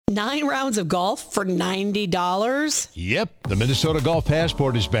9 rounds of golf for $90? Yep, the Minnesota Golf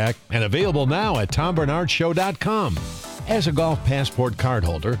Passport is back and available now at TomBernardShow.com. As a Golf Passport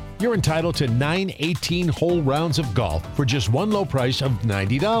cardholder, you're entitled to 9 18-hole rounds of golf for just one low price of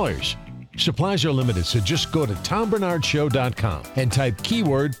 $90. Supplies are limited, so just go to TomBernardShow.com and type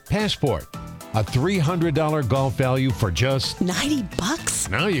keyword passport. A $300 golf value for just $90?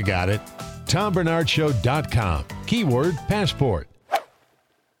 Now you got it. TomBernardShow.com. Keyword passport.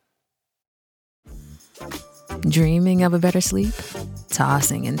 Dreaming of a better sleep?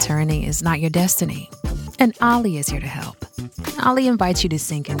 Tossing and turning is not your destiny. And Ollie is here to help. Ollie invites you to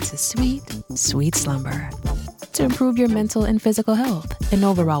sink into sweet, sweet slumber to improve your mental and physical health and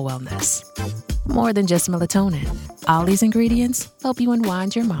overall wellness. More than just melatonin, Ollie's ingredients help you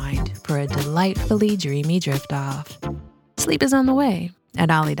unwind your mind for a delightfully dreamy drift off. Sleep is on the way at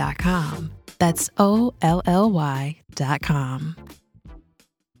Ollie.com. That's OLLY.com.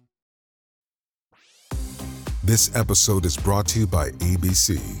 This episode is brought to you by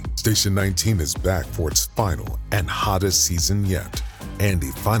ABC. Station 19 is back for its final and hottest season yet. Andy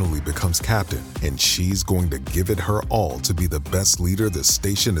finally becomes captain, and she's going to give it her all to be the best leader the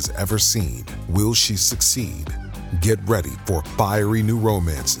station has ever seen. Will she succeed? Get ready for fiery new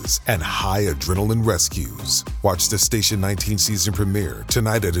romances and high adrenaline rescues. Watch the Station 19 season premiere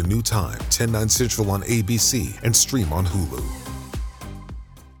tonight at a new time, 10/9 Central on ABC, and stream on Hulu.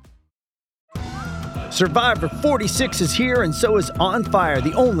 Survivor 46 is here, and so is On Fire,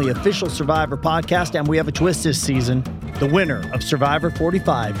 the only official Survivor podcast, and we have a twist this season. The winner of Survivor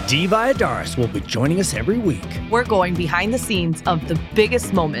 45, Dee Valladares, will be joining us every week. We're going behind the scenes of the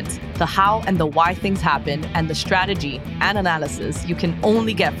biggest moments, the how and the why things happen, and the strategy and analysis you can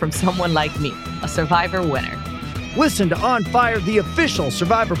only get from someone like me, a Survivor winner. Listen to On Fire, the official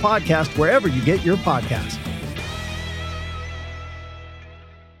Survivor podcast, wherever you get your podcasts.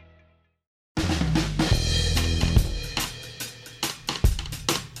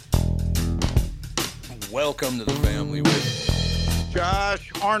 Welcome to the family with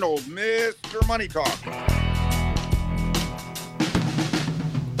Josh Arnold, Mr. Money Talk.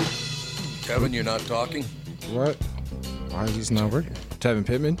 Kevin, you're not talking? What? Why is he not working? Tevin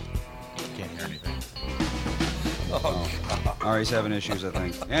Pittman? Can't hear anything. Oh. Ari's having issues, I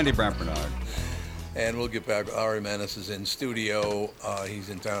think. Andy Bernard. And we'll get back. Ari Mannis is in studio. He's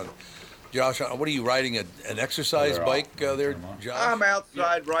in town. Josh, what are you riding, an exercise bike there, Josh? I'm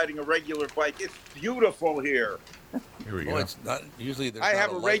outside riding a regular bike. It's beautiful here. Here we go. It's not, usually there's I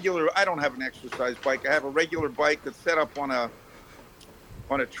have a regular, I don't have an exercise bike. I have a regular bike that's set up on a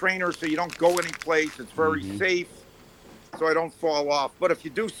trainer so you don't go any place. It's very safe so I don't fall off. But if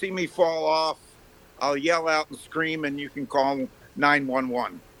you do see me fall off, I'll yell out and scream and you can call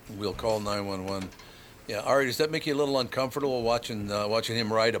 911. We'll call 911. Yeah, Ari, does that make you a little uncomfortable watching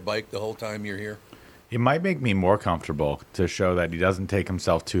him ride a bike the whole time you're here? It might make me more comfortable to show that he doesn't take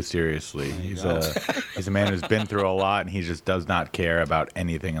himself too seriously. He's a man who's been through a lot, and he just does not care about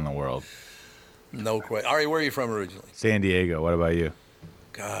anything in the world. No question. Ari, where are you from originally? San Diego. What about you?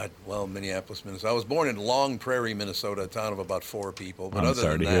 God, well, Minneapolis, Minnesota. I was born in Long Prairie, Minnesota, a town of about 4 people. But I'm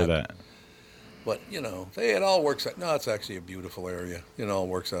sorry to hear that. But, it all works out. No, it's actually a beautiful area. It all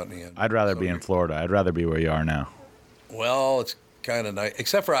works out in the end. I'd rather be in Florida. I'd rather be where you are now. Well, it's kind of nice.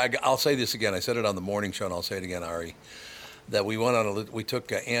 Except for, I'll say this again. I said it on the morning show, and I'll say it again, Ari, that we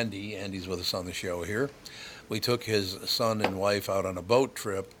took Andy. Andy's with us on the show here. We took his son and wife out on a boat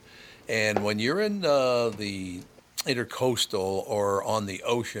trip. And when you're in the intercoastal or on the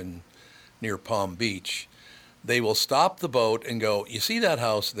ocean near Palm Beach, they will stop the boat and go, you see that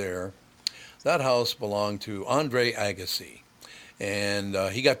house there? That house belonged to Andre Agassi, and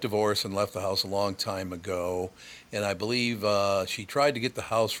he got divorced and left the house a long time ago. And I believe she tried to get the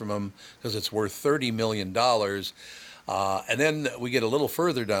house from him because it's worth $30 million. And then we get a little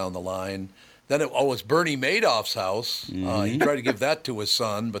further down the line. Then it was Bernie Madoff's house. He tried to give that to his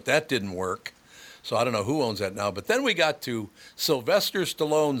son, but that didn't work. So I don't know who owns that now. But then we got to Sylvester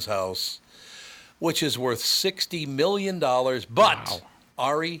Stallone's house, which is worth $60 million. But wow.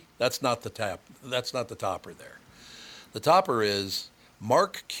 Ari, that's not the topper there. The topper is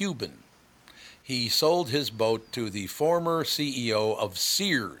Mark Cuban. He sold his boat to the former CEO of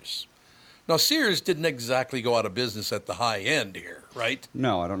Sears. Now, Sears didn't exactly go out of business at the high end here, right?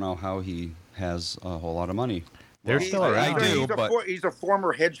 No, I don't know how he has a whole lot of money. They're still around. He's a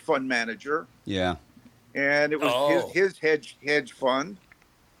former hedge fund manager. Yeah. And it was his hedge fund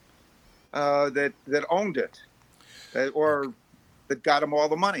that owned it, or that got him all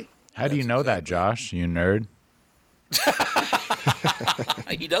the money. How do you know that, Josh? You nerd.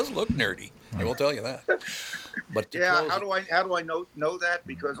 He does look nerdy. I will tell you that. But how do I know that?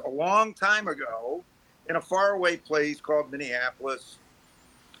 Because a long time ago, in a faraway place called Minneapolis,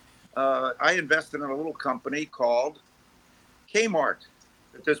 I invested in a little company called Kmart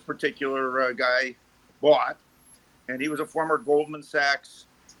that this particular guy bought, and he was a former Goldman Sachs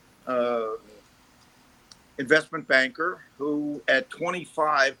investment banker who, at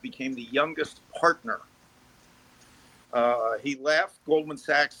 25, became the youngest partner. He left. Goldman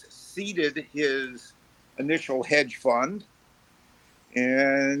Sachs seeded his initial hedge fund,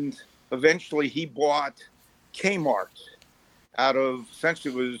 and eventually he bought Kmart out of,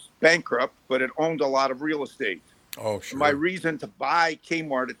 essentially it was bankrupt, but it owned a lot of real estate. Oh, sure. My reason to buy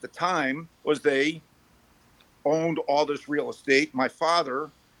Kmart at the time was they owned all this real estate. My father,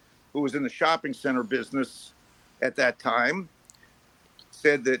 who was in the shopping center business at that time,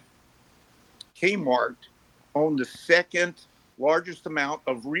 said that Kmart owned the second largest amount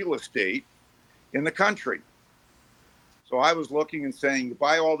of real estate in the country. So I was looking and saying, you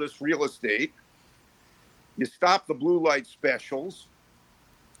buy all this real estate, you stop the blue light specials,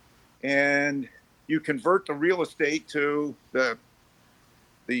 and you convert the real estate to the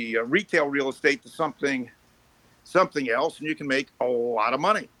retail real estate to something else, and you can make a lot of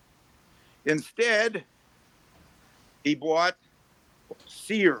money. Instead, he bought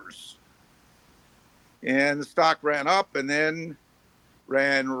Sears, and the stock ran up and then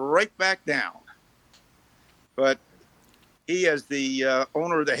ran right back down. But he, as the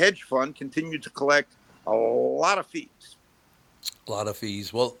owner of the hedge fund, continued to collect a lot of fees. A lot of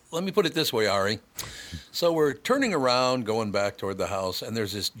fees. Well, let me put it this way, Ari. So we're turning around, going back toward the house, and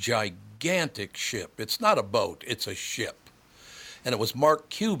there's this gigantic ship. It's not a boat, it's a ship. And it was Mark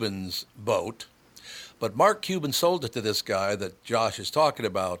Cuban's boat. But Mark Cuban sold it to this guy that Josh is talking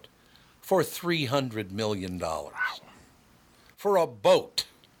about for $300 million. For a boat.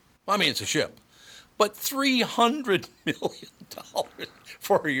 I mean, it's a ship. But $300 million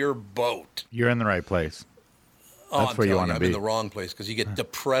for your boat. You're in the right place. That's where you want to be. I'm in the wrong place because you get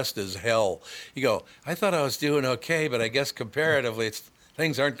depressed as hell. You go, I thought I was doing okay, but I guess comparatively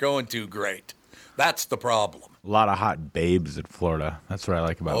things aren't going too great. That's the problem. A lot of hot babes in Florida. That's what I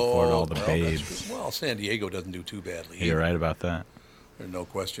like about Florida, all the babes. Well, San Diego doesn't do too badly. You're right about that. There's no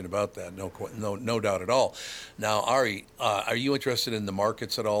question about that. No doubt at all. Now, Ari, are you interested in the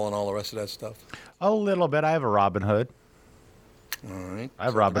markets at all and all the rest of that stuff? A little bit. I have a Robinhood. All right. I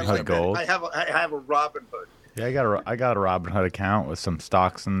have Robinhood Gold. I have a Robinhood. Yeah, I got a Robinhood account with some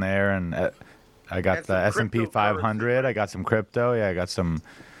stocks in there, and I got the S&P 500. I got some crypto. Yeah, I got some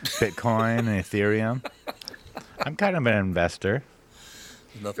Bitcoin and Ethereum. I'm kind of an investor.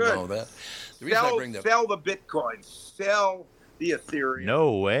 There's nothing wrong with that. The reason I bring sell the Bitcoin. Sell the Ethereum.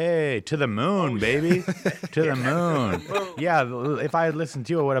 No way. To the moon, baby. To the moon. Yeah, if I had listened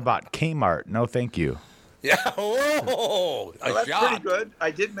to you, I would have bought Kmart. No, thank you. Yeah, whoa. That's pretty good.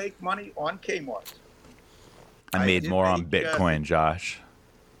 I did make money on Kmart. I made more on Bitcoin, Josh.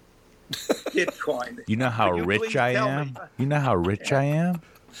 Bitcoin. You know how rich I am? You know how rich I am?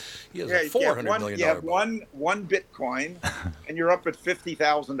 He has a $400 million You have one Bitcoin, and you're up at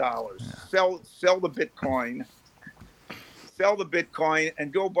 $50,000. Sell the Bitcoin. Sell the Bitcoin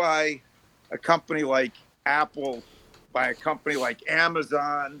and go buy a company like Apple, buy a company like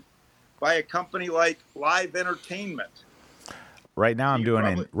Amazon, buy a company like Live Entertainment. Right now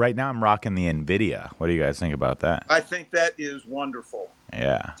I'm rocking the Nvidia. What do you guys think about that? I think that is wonderful.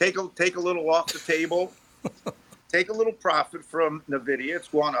 Yeah. Take a little off the table. Take a little profit from NVIDIA. It's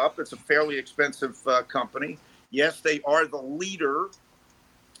gone up. It's a fairly expensive company. Yes, they are the leader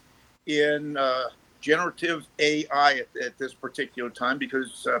in generative AI at this particular time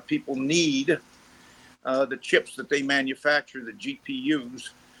because people need the chips that they manufacture, the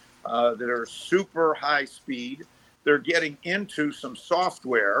GPUs that are super high speed. They're getting into some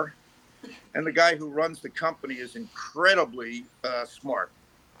software, and the guy who runs the company is incredibly smart.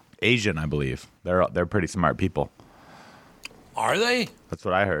 Asian, I believe. They're pretty smart people. Are they? That's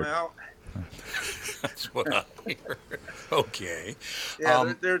what I heard. Well, that's what I heard. Okay.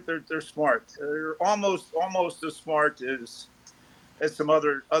 Yeah, they're smart. They're almost as smart as some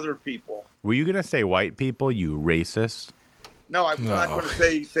other people. Were you gonna say white people, you racist? No, I'm not going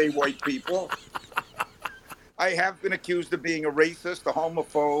to say white people. I have been accused of being a racist, a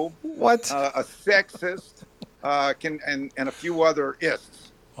homophobe, a sexist, and a few other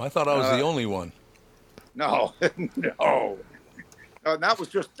ists. I thought I was the only one. No, no.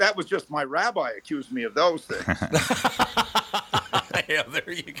 That was just my rabbi accused me of those things. Yeah,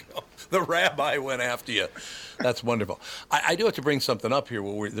 there you go. The rabbi went after you. That's wonderful. I do have to bring something up here.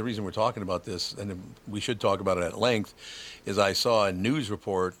 The reason we're talking about this, and we should talk about it at length, is I saw a news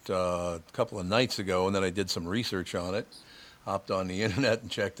report a couple of nights ago, and then I did some research on it, hopped on the internet and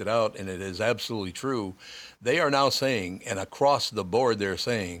checked it out, and it is absolutely true. They are now saying, and across the board they're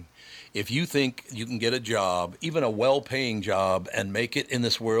saying, if you think you can get a job, even a well-paying job, and make it in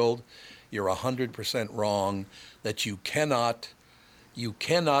this world, you're 100% wrong, that you cannot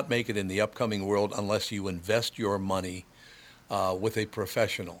make it in the upcoming world unless you invest your money with a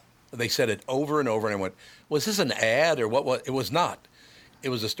professional. They said it over and over, and I went, was this an ad or what? It was not. It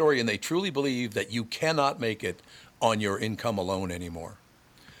was a story, and they truly believe that you cannot make it on your income alone anymore.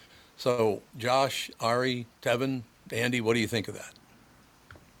 So, Josh, Ari, Tevin, Andy, what do you think of that?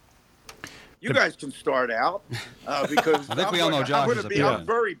 You guys can start out because I think we all know Josh's opinion. I'm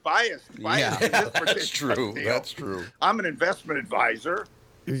very biased. Yeah. In this That's true. deal. That's true. I'm an investment advisor.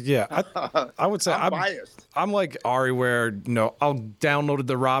 Yeah, I would say I'm biased. I'm like Ari, where I'll downloaded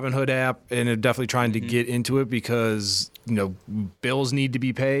the Robinhood app and I'm definitely trying to get into it because bills need to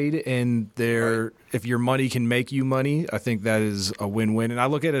be paid, and if your money can make you money, I think that is a win-win. And I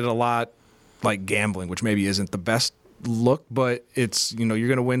look at it a lot like gambling, which maybe isn't the best look, but it's you're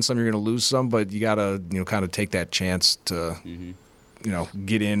going to win some, you're going to lose some, but you got to kind of take that chance to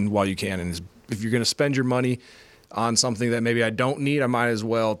get in while you can. And if you're going to spend your money on something that maybe I don't need, I might as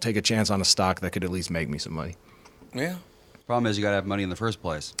well take a chance on a stock that could at least make me some money. Yeah. Problem is you got to have money in the first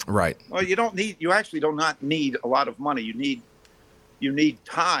place. Right. Well, you actually do not need a lot of money. You need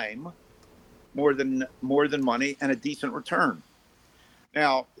time more than money and a decent return.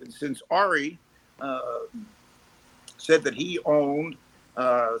 Now, since Ari said that he owned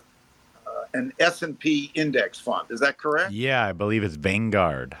an S&P index fund, is that correct? Yeah, I believe it's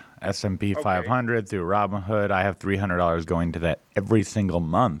Vanguard. S&P 500 through Robinhood. I have $300 going to that every single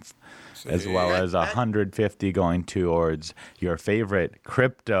month, as well as $150 going towards your favorite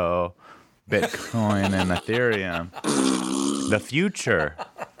crypto, Bitcoin and Ethereum. The future.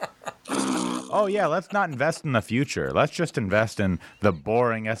 Oh yeah, let's not invest in the future. Let's just invest in the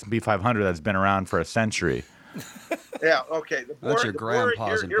boring S&P 500 that's been around for a century. Yeah. Okay. That's your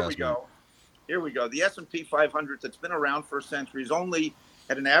grandpa's investment. Here we go. The S&P 500 that's been around for a century is only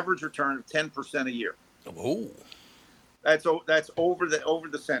at an average return of 10% a year. Oh, that's over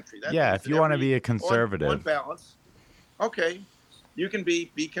the century. If you want to be a conservative, on balance, okay, you can be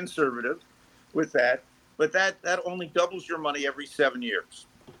conservative with that, but that only doubles your money every 7 years.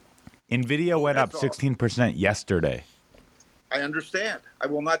 Nvidia went up 16% yesterday. I understand. I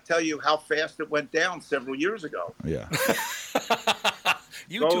will not tell you how fast it went down several years ago. Yeah.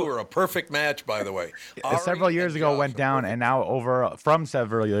 You two are a perfect match, by the way. Several years ago, it went down, and now from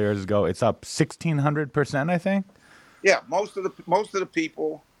several years ago, it's up 1,600%, I think. Yeah, most of the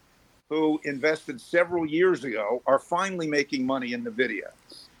people who invested several years ago are finally making money in NVIDIA,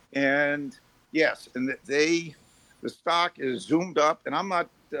 and yes, and the stock is zoomed up, and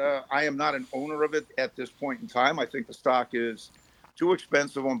I am not an owner of it at this point in time. I think the stock is too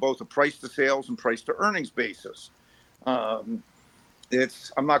expensive on both a price to sales and price to earnings basis.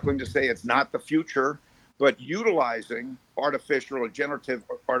 I'm not going to say it's not the future, but utilizing artificial or generative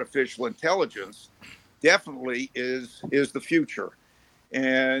artificial intelligence definitely is the future.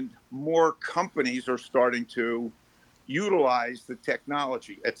 And more companies are starting to utilize the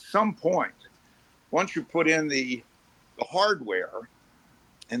technology. At some point, once you put in the hardware,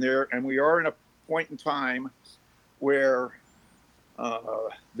 and we are in a point in time where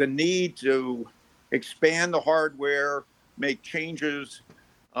the need to expand the hardware, make changes,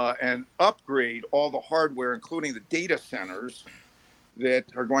 and upgrade all the hardware, including the data centers that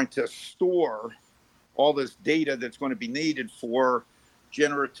are going to store all this data that's going to be needed for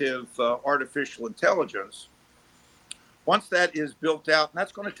generative artificial intelligence. Once that is built out, and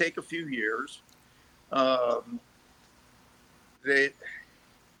that's going to take a few years,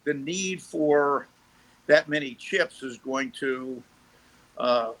 the need for that many chips is going to,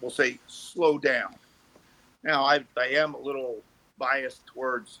 we'll say, slow down. Now, I am a little biased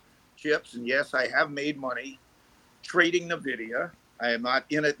towards chips, and yes, I have made money trading NVIDIA. I am not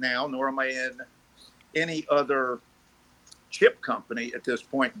in it now, nor am I in any other chip company at this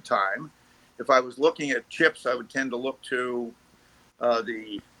point in time. If I was looking at chips, I would tend to look to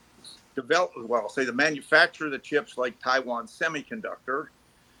the manufacturer of the chips, like Taiwan Semiconductor,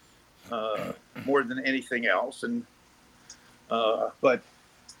 more than anything else. And but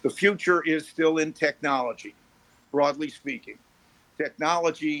the future is still in technology, broadly speaking.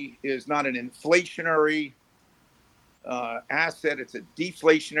 Technology is not an inflationary asset, it's a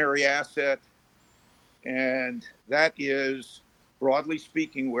deflationary asset. And that is broadly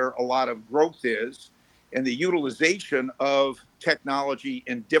speaking, where a lot of growth is, and the utilization of technology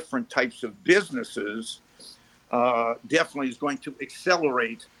in different types of businesses definitely is going to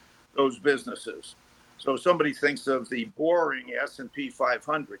accelerate those businesses. So somebody thinks of the boring S&P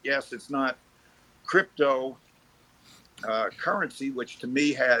 500. Yes, it's not crypto currency, which to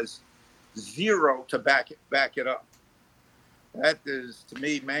me has zero to back it up. That is, to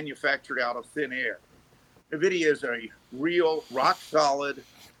me, manufactured out of thin air. NVIDIA is a real rock-solid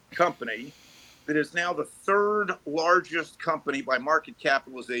company that is now the third largest company by market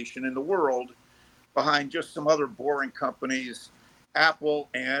capitalization in the world, behind just some other boring companies, Apple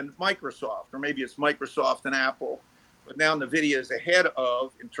and Microsoft, or maybe it's Microsoft and Apple. But now NVIDIA is ahead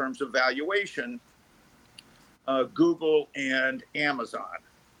of, in terms of valuation, Google and Amazon.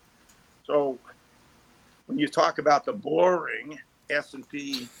 So when you talk about the boring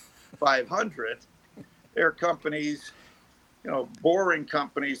S&P 500, there are companies, boring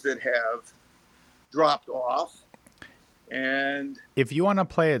companies that have dropped off. And if you want to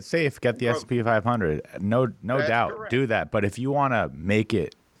play it safe, get the S&P 500. No doubt, correct. Do that. But if you want to make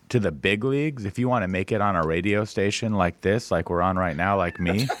it to the big leagues, if you want to make it on a radio station like this, like we're on right now, like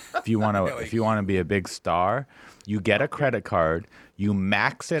me, if you want to be a big star, you get a credit card, you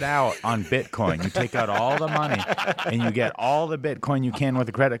max it out on Bitcoin. You take out all the money and you get all the Bitcoin you can with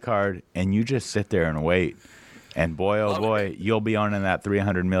a credit card, and you just sit there and wait. And boy, oh boy, you'll be owning that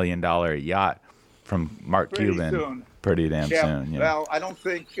 $300 million yacht from Mark Cuban soon. Pretty damn soon. Yeah. Well, I don't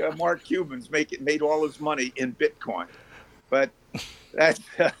think Mark Cuban's made all his money in Bitcoin, but that's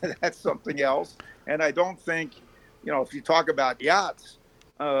something else. And I don't think, if you talk about yachts,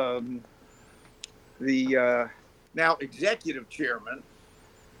 the now executive chairman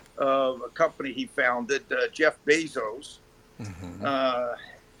of a company he founded, Jeff Bezos,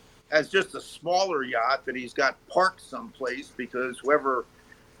 has just a smaller yacht that he's got parked someplace because whoever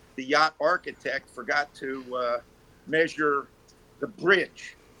the yacht architect forgot to measure the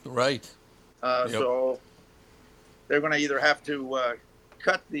bridge. Right. Yep. So they're going to either have to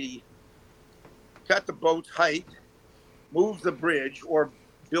cut the boat's height, move the bridge, or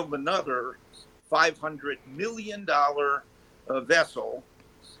build another $500 million vessel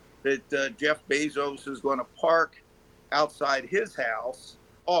that Jeff Bezos is going to park outside his house.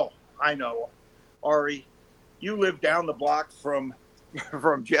 Oh, I know, Ari, you live down the block from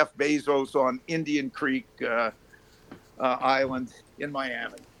Jeff Bezos on Indian Creek Island in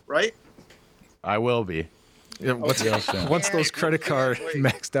Miami, right? I will be. Yeah, once those credit cards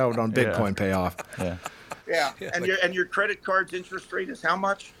maxed out on Bitcoin pay off. Yeah. And your credit card's interest rate is how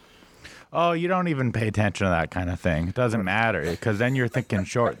much? Oh, you don't even pay attention to that kind of thing. It doesn't matter because then you're thinking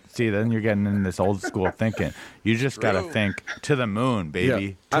short. See, then you're getting in this old school thinking. You just got to think to the moon,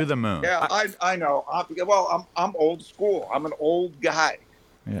 baby. Yeah. To the moon. Yeah, I know. I'm old school. I'm an old guy.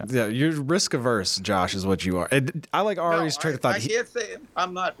 Yeah, you're risk averse, Josh, is what you are. I like Ari's train of thought. I can't say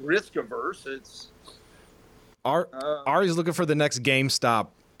I'm not risk averse. It's Ari's looking for the next GameStop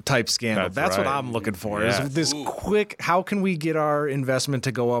type scandal. That's right. What I'm looking for. Yes. Is this quick? How can we get our investment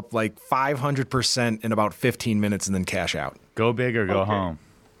to go up like 500% in about 15 minutes and then cash out? Go big or go home.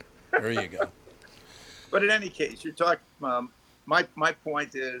 There you go. But in any case, you're talking. My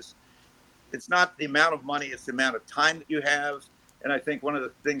point is, it's not the amount of money; it's the amount of time that you have. And I think one of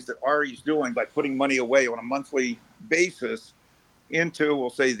the things that Ari's doing by putting money away on a monthly basis into, we'll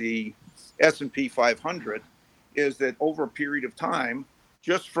say, the S&P 500, is that over a period of time,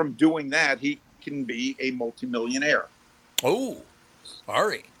 just from doing that, he can be a multimillionaire. Oh,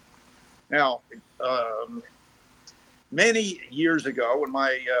 Ari. Now, many years ago, when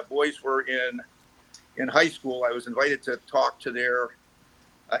my boys were in high school, I was invited to talk to their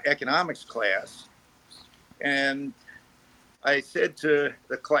economics class. And I said to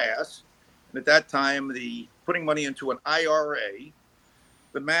the class, and at that time, the putting money into an IRA,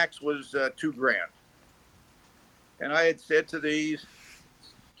 the max was $2,000. And I had said to these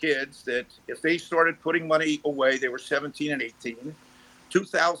kids that if they started putting money away, they were 17 and 18,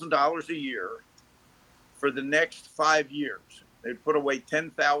 $2,000 a year for the next 5 years. They'd put away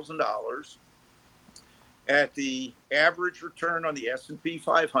 $10,000 at the average return on the S&P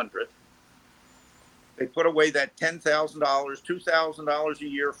 500. They put away that $10,000, $2,000 a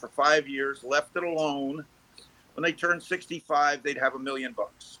year for 5 years, left it alone. When they turned 65, they'd have $1 million,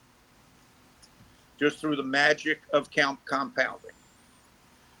 just through the magic of compounding.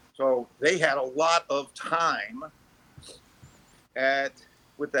 So they had a lot of time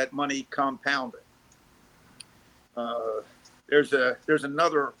with that money compounding. There's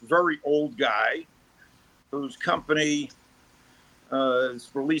another very old guy whose company is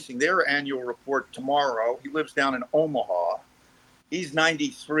releasing their annual report tomorrow. He lives down in Omaha, He's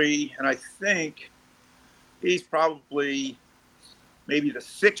 93, and I think he's probably maybe the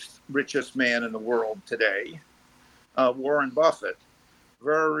 6th richest man in the world today. Warren Buffett,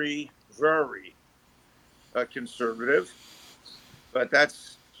 very, very conservative, but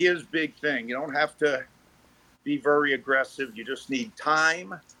that's his big thing. You don't have to be very aggressive. You just need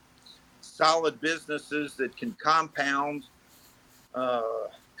time, solid businesses that can compound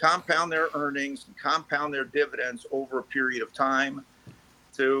their earnings and compound their dividends over a period of time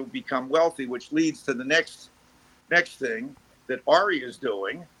to become wealthy, which leads to the next thing that Ari is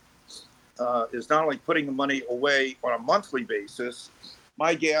doing, is not only putting the money away on a monthly basis.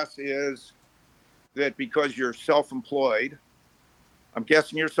 My guess is that because you're self-employed, I'm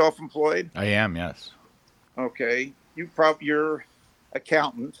guessing you're self-employed? I am, yes. Okay. Your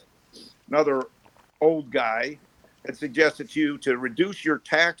accountant, another old guy, had suggested to you to reduce your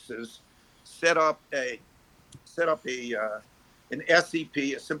taxes, set up an SEP,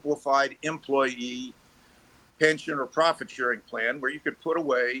 a simplified employee pension or profit sharing plan, where you could put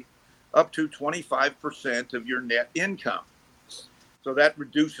away up to 25% of your net income. So that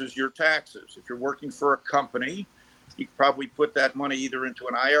reduces your taxes. If you're working for a company, you could probably put that money either into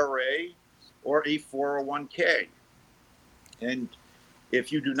an IRA or a 401k. And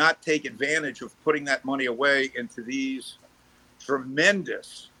if you do not take advantage of putting that money away into these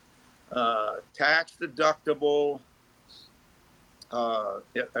tremendous tax-deductible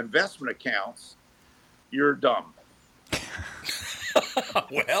investment accounts, you're dumb.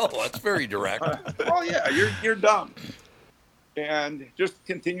 Well, that's very direct. Well, yeah, you're dumb. And just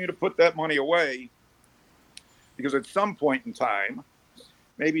continue to put that money away, because at some point in time,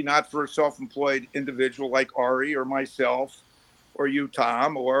 maybe not for a self-employed individual like Ari or myself or you,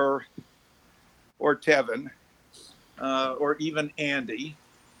 Tom, or Tevin, or even Andy.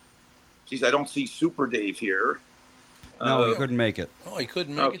 Geez, I don't see Super Dave here. No, he couldn't make it. Oh, he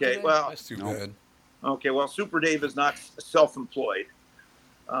couldn't make it today? Well, that's too bad. Okay, well, Super Dave is not self-employed.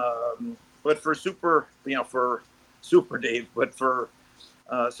 But for Super Dave, but for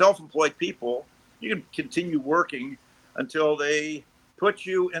self-employed people, you can continue working until they put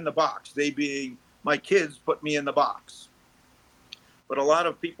you in the box. They being my kids put me in the box. But a lot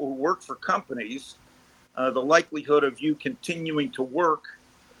of people who work for companies, the likelihood of you continuing to work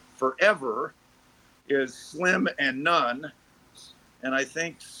forever is slim and none. And I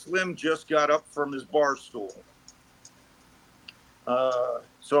think Slim just got up from his bar stool.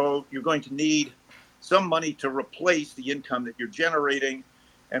 So you're going to need some money to replace the income that you're generating.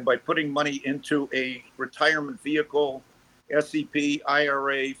 And by putting money into a retirement vehicle, SEP,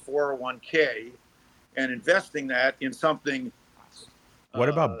 IRA, 401k, and investing that in something. What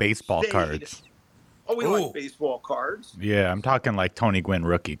about baseball cards? Oh, we like baseball cards. Yeah, I'm talking like Tony Gwynn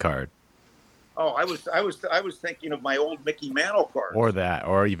rookie card. Oh, I was thinking of my old Mickey Mantle card. Or that,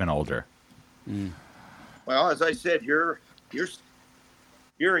 or even older. Mm. Well, as I said, you're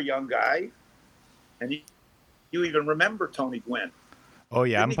a young guy, and you even remember Tony Gwynn. Oh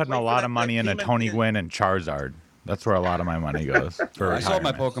yeah, I'm putting a lot of money into Tony Gwynn and Charizard. That's where a lot of my money goes. For I sold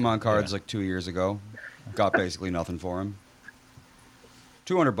my Pokemon cards like 2 years ago. Got basically nothing for them.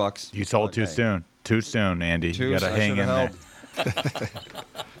 $200. You sold too soon. Too soon, Andy. You gotta hang in there.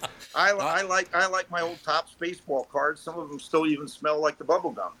 I like my old Topps baseball cards. Some of them still even smell like the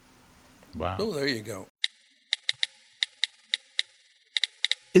bubble gum. Wow. Oh, there you go.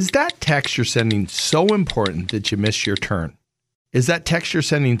 Is that text you're sending so important that you missed your turn? Is that text you're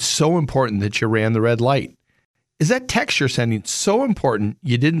sending so important that you ran the red light? Is that text you're sending so important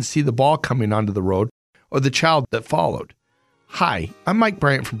you didn't see the ball coming onto the road or the child that followed? Hi, I'm Mike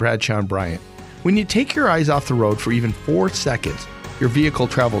Bryant from Bradshaw & Bryant. When you take your eyes off the road for even 4 seconds, your vehicle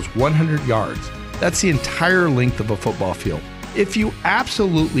travels 100 yards. That's the entire length of a football field. If you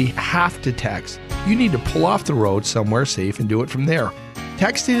absolutely have to text, you need to pull off the road somewhere safe and do it from there.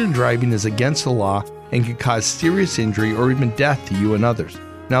 Texting and driving is against the law and can cause serious injury or even death to you and others.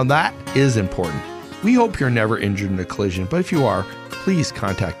 Now that is important. We hope you're never injured in a collision, but if you are, please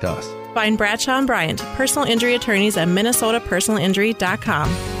contact us. Find Bradshaw & Bryant, personal injury attorneys at minnesotapersonalinjury.com.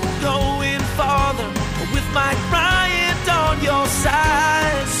 Going farther with Mike Bryant on your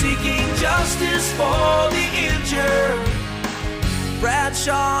side, seeking justice for the injured.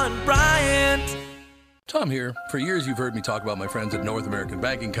 Bradshaw & Bryant. Tom here. For years, you've heard me talk about my friends at North American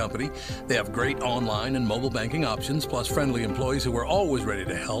Banking Company. They have great online and mobile banking options, plus friendly employees who are always ready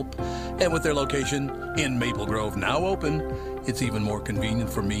to help. And with their location in Maple Grove now open, it's even more convenient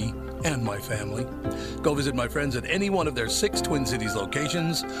for me and my family. Go visit my friends at any one of their 6 Twin Cities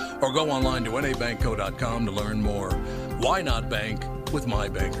locations or go online to nabankco.com to learn more. Why not bank with my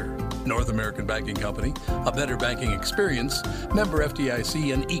banker? North American Banking Company, a better banking experience, member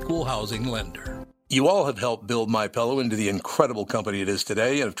FDIC, and equal housing lender. You all have helped build MyPillow into the incredible company it is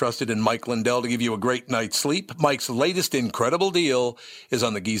today and have trusted in Mike Lindell to give you a great night's sleep. Mike's latest incredible deal is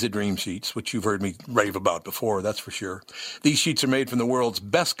on the Giza Dream Sheets, which you've heard me rave about before, that's for sure. These sheets are made from the world's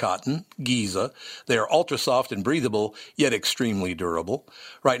best cotton, Giza. They are ultra soft and breathable, yet extremely durable.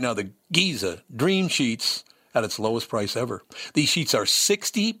 Right now, the Giza Dream Sheets at its lowest price ever. These sheets are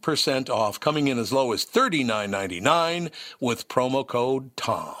 60% off, coming in as low as $39.99 with promo code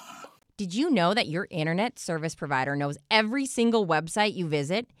TOM. Did you know that your internet service provider knows every single website you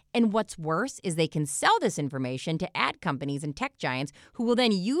visit? And what's worse is they can sell this information to ad companies and tech giants who will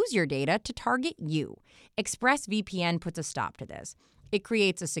then use your data to target you. ExpressVPN puts a stop to this. It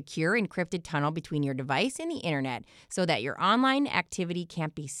creates a secure, encrypted tunnel between your device and the internet so that your online activity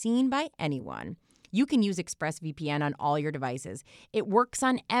can't be seen by anyone. You can use ExpressVPN on all your devices. It works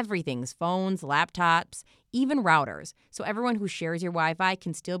on everything's phones, laptops, even routers. So everyone who shares your Wi-Fi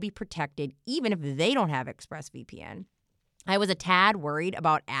can still be protected even if they don't have ExpressVPN. I was a tad worried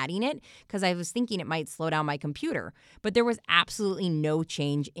about adding it because I was thinking it might slow down my computer, but there was absolutely no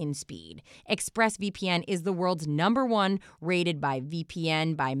change in speed. ExpressVPN is the world's #1 rated by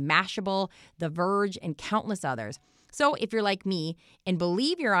VPN by Mashable, The Verge, and countless others. So if you're like me and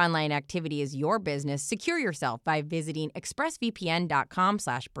believe your online activity is your business, secure yourself by visiting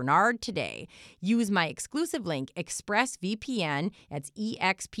expressvpn.com/Bernard today. Use my exclusive link, ExpressVPN, that's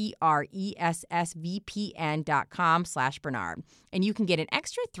EXPRESSVPN.com/Bernard, and you can get an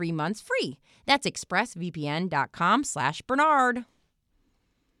extra 3 months free. That's expressvpn.com/Bernard.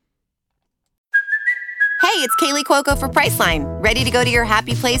 Hey, it's Kaylee Cuoco for Priceline. Ready to go to your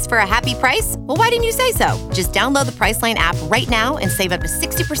happy place for a happy price? Well, why didn't you say so? Just download the Priceline app right now and save up to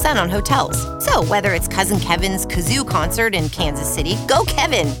 60% on hotels. So whether it's Cousin Kevin's Kazoo Concert in Kansas City, go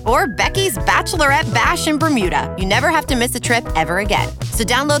Kevin, or Becky's Bachelorette Bash in Bermuda, you never have to miss a trip ever again. So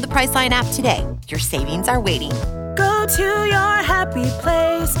download the Priceline app today. Your savings are waiting. Go to your happy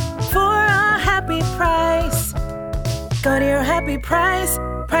place for a happy price. Go to your happy price,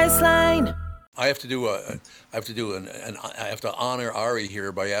 Priceline. I have to honor Ari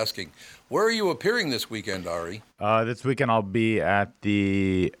here by asking, where are you appearing this weekend, Ari? This weekend I'll be at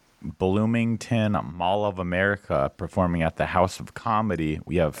the Bloomington Mall of America performing at the House of Comedy.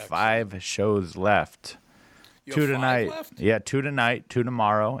 We have 5 shows left. You 2 have 5 tonight. left? Yeah, 2 tonight, 2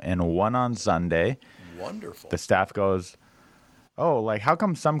 tomorrow, and 1 on Sunday. Wonderful. The staff goes, oh, like how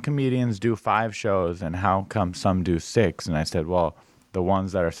come some comedians do 5 shows and how come some do 6? And I said, well, the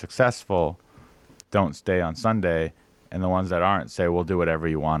ones that are successful don't stay on Sunday, and the ones that aren't say, we'll do whatever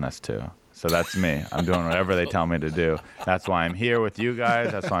you want us to. So that's me. I'm doing whatever they tell me to do. That's why I'm here with you guys.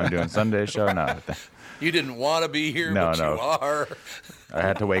 That's why I'm doing Sunday show. No. You didn't want to be here, No, but no. you are. I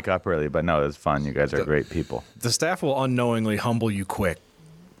had to wake up early, but no, it was fun. You guys are great people. The staff will unknowingly humble you quick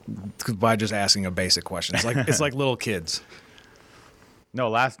by just asking a basic question. It's like little kids. No,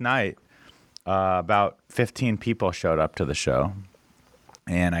 last night, about 15 people showed up to the show.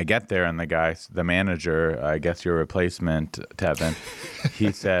 And I get there, and the manager, I guess your replacement, Tevin,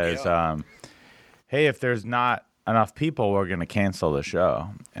 he says, hey, if there's not enough people, we're going to cancel the show.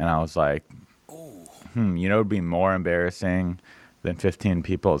 And I was like, you know, it would be more embarrassing than 15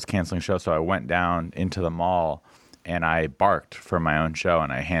 people is canceling a show. So I went down into the mall, and I barked for my own show,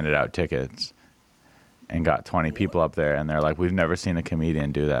 and I handed out tickets and got 20 people up there. And they're like, we've never seen a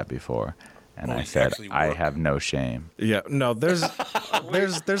comedian do that before. And I said, I have no shame. Yeah, no, there's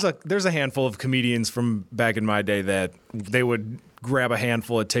a handful of comedians from back in my day that they would grab a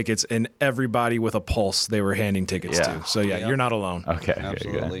handful of tickets and everybody with a pulse they were handing tickets to. So yeah, you're not alone. Okay,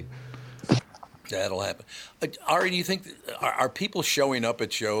 absolutely. That'll happen. Ari, do you think are people showing up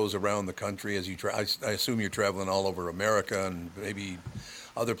at shows around the country as you I assume you're traveling all over America and maybe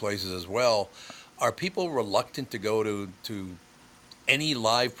other places as well. Are people reluctant to go to any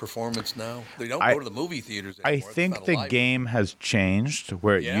live performance now? They don't go to the movie theaters anymore. I think the game has changed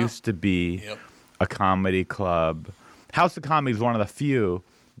where it used to be a comedy club. House of Comedy is one of the few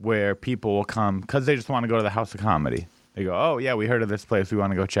where people will come because they just want to go to the House of Comedy. They go, oh, yeah, we heard of this place. We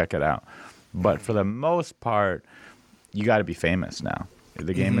want to go check it out. But for the most part, you got to be famous now.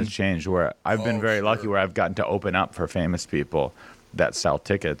 The game has changed where I've been very lucky where I've gotten to open up for famous people that sell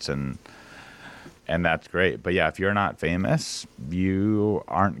tickets and that's great. But yeah, if you're not famous, you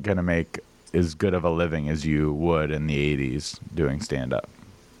aren't going to make as good of a living as you would in the 80s doing stand-up.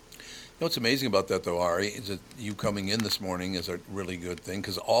 You know what's amazing about that, though, Ari, is that you coming in this morning is a really good thing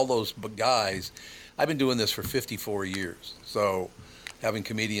because all those guys, I've been doing this for 54 years. So having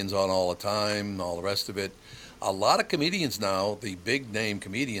comedians on all the time, all the rest of it, A lot of comedians now, the big name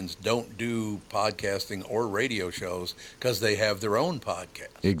comedians, don't do podcasting or radio shows because they have their own podcast.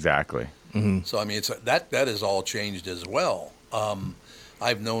 Exactly. So I mean, that has all changed as well.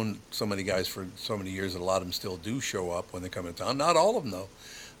 I've known so many guys for so many years that a lot of them still do show up when they come into town. Not all of them though.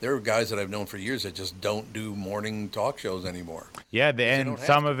 There are guys that I've known for years that just don't do morning talk shows anymore. Yeah, and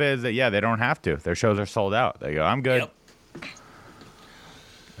some of it is that they don't have to. Their shows are sold out. They go, I'm good. Yep.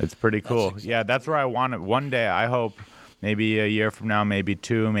 It's pretty cool. Yeah, that's where I want it. One day, I hope, maybe a year from now, maybe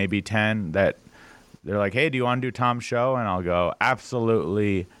 2, maybe 10, that they're like, hey, do you want to do Tom's show? And I'll go,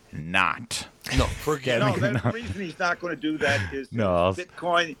 absolutely not. No, forget it. No, the reason he's not going to do that is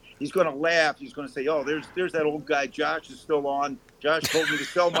Bitcoin. He's going to laugh. He's going to say, oh, there's that old guy. Josh is still on. Josh told me to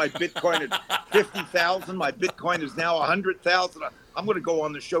sell my Bitcoin at 50,000. My Bitcoin is now 100,000. I'm going to go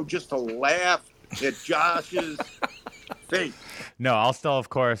on the show just to laugh at Josh's face. No, I'll still, of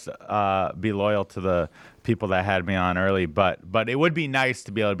course, be loyal to the people that had me on early, but it would be nice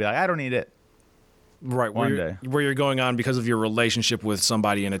to be able to be like, I don't need it. Right, where you're going on because of your relationship with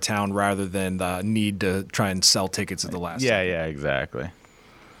somebody in a town rather than the need to try and sell tickets at the last second. Yeah, exactly.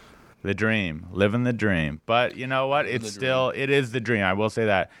 The dream, living the dream. But you know what? It is the dream. I will say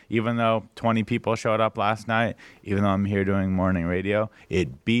that. Even though 20 people showed up last night, even though I'm here doing morning radio,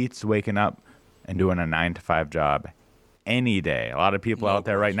 it beats waking up and doing a 9-to-5 job any day. A lot of people out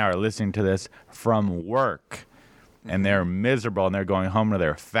there right now are listening to this from work. And they're miserable, and they're going home to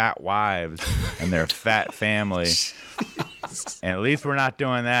their fat wives and their fat family. And at least we're not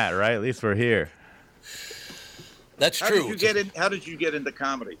doing that, right? At least we're here. That's true. How did you get into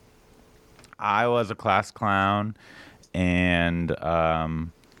comedy? I was a class clown, and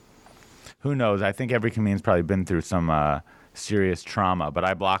who knows? I think every comedian's probably been through some serious trauma, but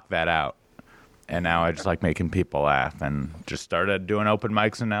I blocked that out. And now I just like making people laugh, and just started doing open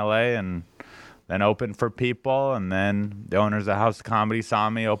mics in L.A., and then opened for people, and then the owners of the House of Comedy saw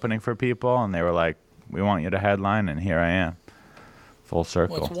me opening for people, and they were like, we want you to headline, and here I am. Full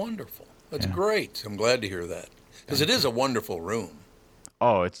circle. Well, it's wonderful. That's great. I'm glad to hear that. Because it is a wonderful room.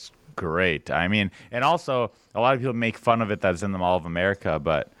 Oh, it's great. I mean, and also, a lot of people make fun of it that's in the Mall of America,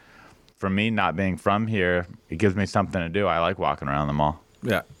 but for me, not being from here, it gives me something to do. I like walking around the mall.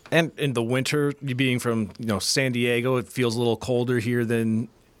 Yeah. And in the winter, you being from San Diego, it feels a little colder here than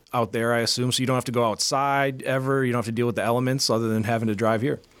out there, I assume, so you don't have to go outside ever. You don't have to deal with the elements other than having to drive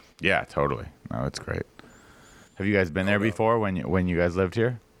here. Yeah, totally. No, it's great. Have you guys been there before when you guys lived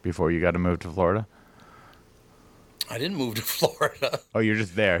here, before you got to move to Florida? I didn't move to Florida. Oh, you're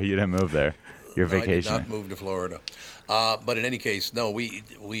just there. You didn't move there. You're vacationing. I did not move to Florida. But in any case, no,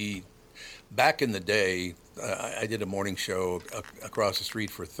 we back in the day, I did a morning show across the street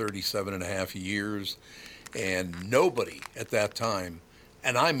for 37 and a half years, and nobody at that time,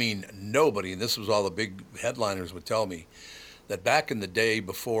 and I mean nobody, and this was all the big headliners would tell me, that back in the day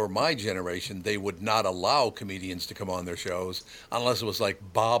before my generation, they would not allow comedians to come on their shows unless it was like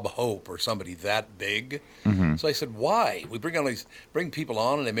Bob Hope or somebody that big. Mm-hmm. So I said, why? We bring people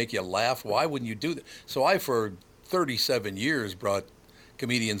on and they make you laugh. Why wouldn't you do that? So I, for 37 years, brought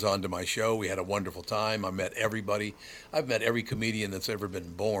comedians onto my show. We had a wonderful time. I met everybody. I've met every comedian that's ever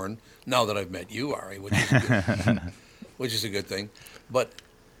been born. Now that I've met you, Ari, which is a good thing. But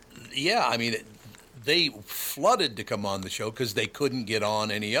yeah, I mean, they flooded to come on the show because they couldn't get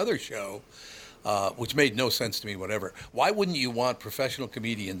on any other show, which made no sense to me, whatever. Why wouldn't you want professional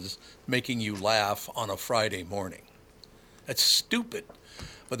comedians making you laugh on a Friday morning? That's stupid.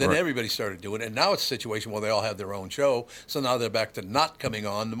 But then everybody started doing it, and now it's a situation where they all have their own show, so now they're back to not coming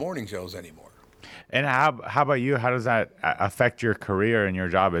on the morning shows anymore. And how about you? How does that affect your career and your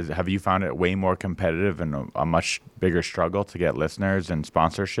job? Have you found it way more competitive and a much bigger struggle to get listeners and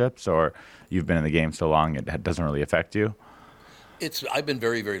sponsorships, or you've been in the game so long it doesn't really affect you? I've been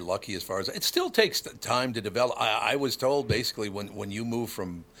very, very lucky as far as it still takes time to develop. I was told basically when you move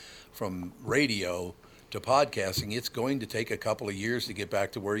from radio to podcasting, it's going to take a couple of years to get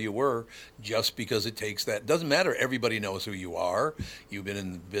back to where you were, just because it takes that. Doesn't matter. Everybody knows who you are. You've been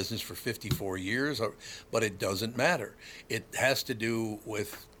in the business for 54 years, but it doesn't matter. It has to do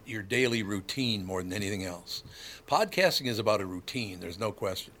with your daily routine more than anything else. Podcasting is about a routine. There's no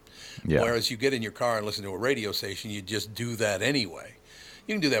question. Yeah. Whereas you get in your car and listen to a radio station, you just do that anyway.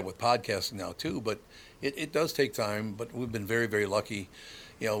 You can do that with podcasting now too, but it does take time. But we've been very, very lucky.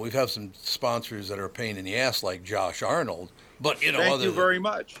 We've had some sponsors that are a pain in the ass, like Josh Arnold. But thank you very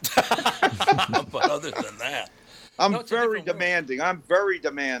much. But other than that, I'm very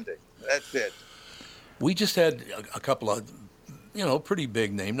demanding. That's it. We just had a couple of pretty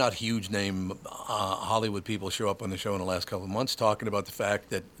big name, not huge name, Hollywood people show up on the show in the last couple of months talking about the fact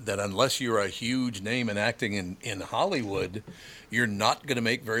that unless you're a huge name and acting in Hollywood, you're not going to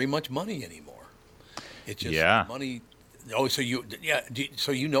make very much money anymore. It's just money. Oh, so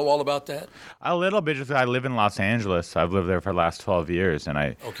you know all about that? A little bit. Just I live in Los Angeles. I've lived there for the last 12 years,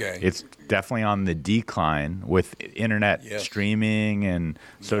 and it's definitely on the decline with internet streaming and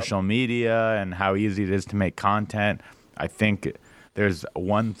social media and how easy it is to make content. I think there's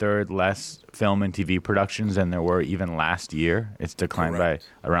 1/3 less film and TV productions than there were even last year. It's declined by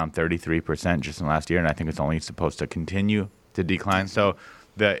around 33% just in the last year, and I think it's only supposed to continue to decline. So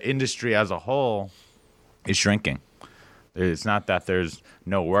the industry as a whole is shrinking. It's not that there's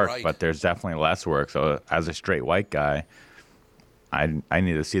no work, but there's definitely less work. So as a straight white guy, I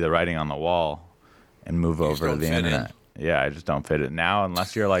need to see the writing on the wall and move over to the internet. Yeah, I just don't fit it now.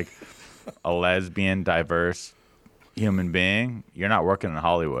 Unless you're like a lesbian, diverse human being, you're not working in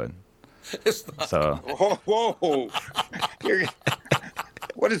Hollywood. It's not. So whoa.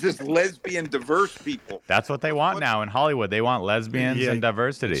 What is this, lesbian diverse people? That's what they want now in Hollywood. They want lesbians and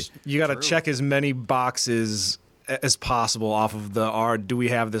diversity. You got to check as many boxes as possible off of do we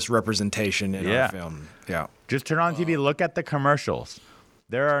have this representation in our film? Yeah. Just turn on TV, look at the commercials.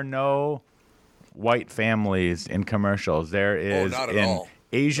 There are no white families in commercials. There is an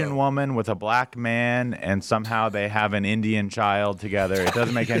Asian woman with a black man, and somehow they have an Indian child together. It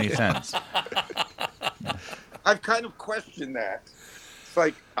doesn't make any sense. I've kind of questioned that. It's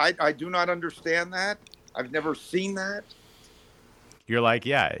like, I do not understand that. I've never seen that. You're like,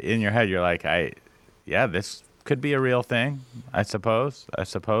 in your head, you're like, this could be a real thing, I suppose. I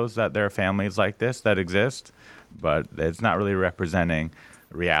suppose that there are families like this that exist, but it's not really representing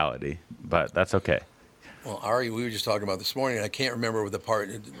reality. But that's okay. Well, Ari, we were just talking about this morning. I can't remember the part.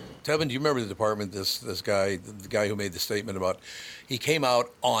 Tevin, do you remember the department? This guy, the guy who made the statement about, he came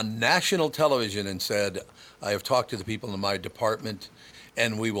out on national television and said, "I have talked to the people in my department,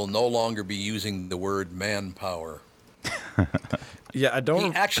 and we will no longer be using the word manpower." Yeah,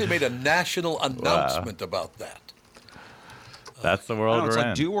 He actually made a national announcement about that. That's the world we're in.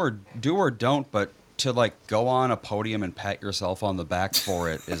 Like do or don't, but to like go on a podium and pat yourself on the back for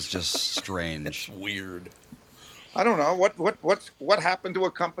it is just strange. It's weird. I don't know what happened to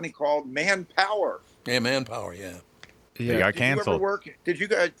a company called Manpower. Yeah, Manpower. Yeah. They got canceled. Did you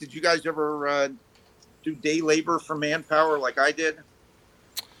guys ever do day labor for Manpower like I did?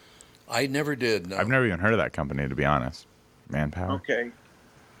 I never did. No. I've never even heard of that company, to be honest. Manpower. Okay.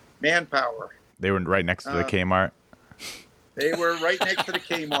 Manpower. They were right next to the Kmart. They were right next to the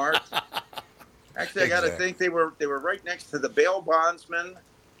Kmart. Actually, I got to think they were right next to the bail bondsman.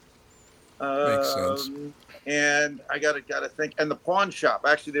 Makes sense. And I got to think, and the pawn shop.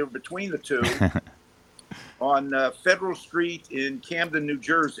 Actually, they were between the two on Federal Street in Camden, New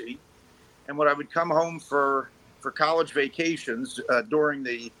Jersey. And when I would come home for college vacations during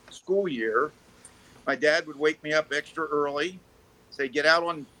the school year, my dad would wake me up extra early, say, "Get out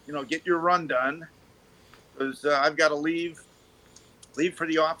on, get your run done, because I've got to leave for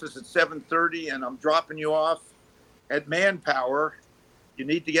the office at 7:30, and I'm dropping you off at Manpower. You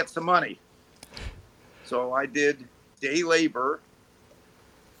need to get some money." So I did day labor,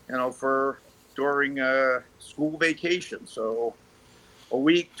 during school vacation. So a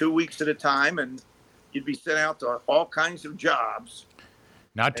week, 2 weeks at a time, and you'd be sent out to all kinds of jobs.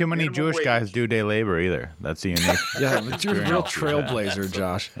 Not too many Jewish guys do day labor either. That's the unique. Yeah, but you're a real trailblazer,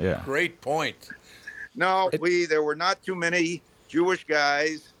 Josh. Yeah. Great point. No, there were not too many Jewish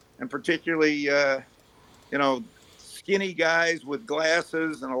guys, and particularly, skinny guys with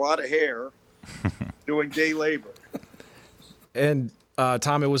glasses and a lot of hair doing day labor. And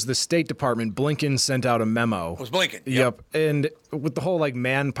Tom, it was the State Department. Blinken sent out a memo. It was Blinken. Yep. And with the whole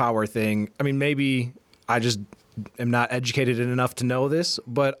manpower thing, I mean, maybe I just am not educated enough to know this,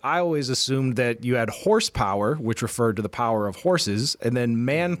 but I always assumed that you had horsepower, which referred to the power of horses, and then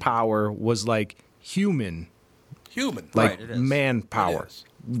manpower was like human. Human. Like right, it is. manpower.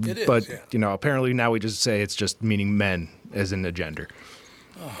 It is, but, yeah. Apparently now we just say it's just meaning men as in the gender.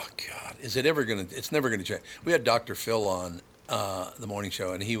 Oh, God. Is it ever going to – it's never going to change. We had Dr. Phil on the morning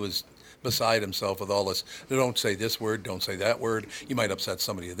show, and he was beside himself with all this. Don't say this word. Don't say that word. You might upset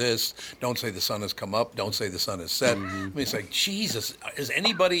somebody with this. Don't say the sun has come up. Don't say the sun has set. Mm-hmm. I mean, it's like, Jesus, is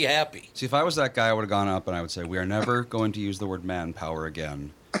anybody happy? See, if I was that guy, I would have gone up and I would say, we are never going to use the word manpower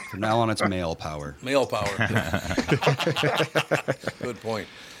again. From now on, it's male power. Male power. Good point.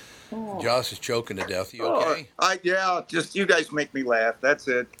 Josh is choking to death. You okay? Just you guys make me laugh. That's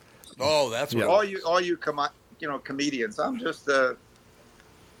it. Oh, that's what. All you comedians. I'm just a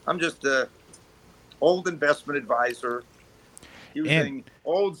old investment advisor. using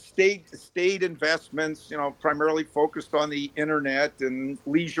old state investments, primarily focused on the internet and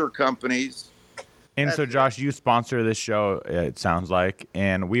leisure companies. And so, Josh, you sponsor this show, it sounds like,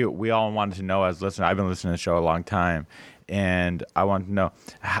 and we all wanted to know as listeners. I've been listening to the show a long time, and I want to know,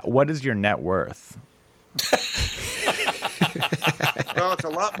 what is your net worth? Well, it's a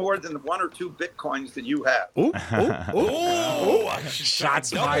lot more than the 1 or 2 Bitcoins that you have.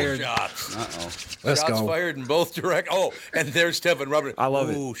 Shots fired. Shots. Let's Shots go. fired in both directions. Oh, and there's Stephen rubbing. I love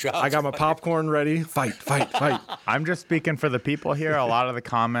it. Shots I got my popcorn ready. Fight. I'm just speaking for the people here. A lot of the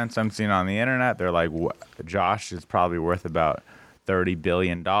comments I'm seeing on the internet, they're like, Josh is probably worth about $30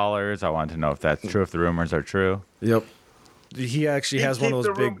 billion. I want to know if that's true, if the rumors are true. Yep. He actually has one of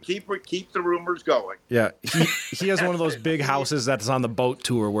those big. Keep the rumors going. Yeah, he has one of those big houses that's on the boat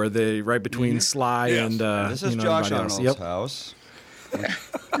tour where they right between Sly and. This is Josh Arnold's house.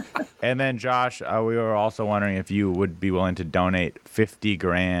 And then, Josh, we were also wondering if you would be willing to donate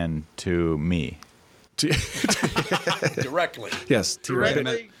 $50,000 to me. Directly. Yes,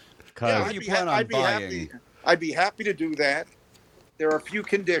 directly. What do you plan on buying? I'd be happy to do that. There are a few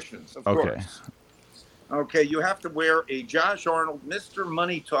conditions, of course. Okay, you have to wear a Josh Arnold Mr.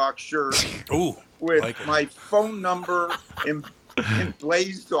 Money Talk shirt with my phone number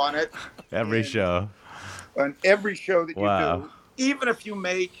emblazed on it. Every show. On every show that you Wow. do. Even if you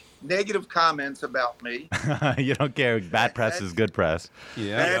make negative comments about me. You don't care. Bad press is good press.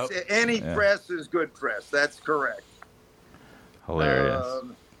 Yeah. Any press is good press. That's correct. Hilarious.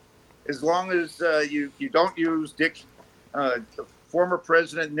 As long as you don't use former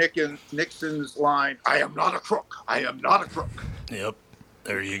President Nixon's line, "I am not a crook. I am not a crook." Yep.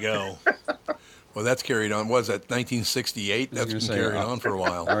 There you go. Well, that's carried on. Was that 1968? That's been carried on for a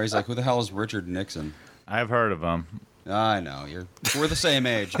while. Or he's like, who the hell is Richard Nixon? I've heard of him. I know. We're the same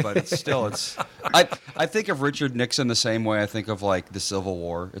age, but it's I think of Richard Nixon the same way I think of like the Civil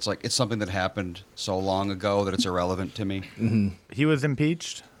War. It's like it's something that happened so long ago that it's irrelevant to me. Mm-hmm. He was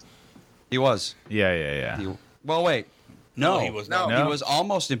impeached? He was. Yeah. Well, wait. No, he was not. He was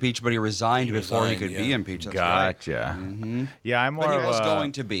almost impeached, but he resigned before he could be impeached. That's Gotcha. Right. Mm-hmm. Yeah, I'm more but he of was a,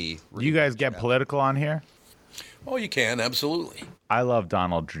 going to be. You guys get political on here? Oh, you can, absolutely. I love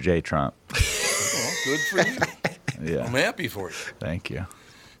Donald J. Trump. Well, good for you. Yeah. I'm happy for you. Thank you.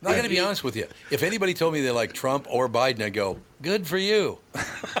 Now, I got to be honest with you. If anybody told me they like Trump or Biden, I'd go, good for you.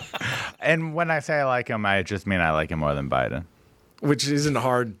 And when I say I like him, I just mean I like him more than Biden. Which isn't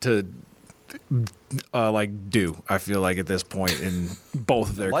hard to do. I feel like at this point in both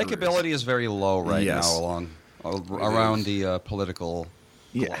of their likability careers. Is very low right now around the political.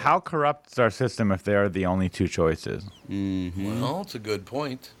 Yeah, how corrupt is our system if they're the only two choices? Mm-hmm. Well, it's a good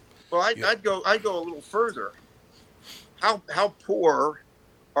point. Well, I'd go a little further. How poor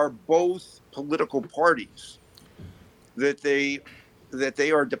are both political parties that they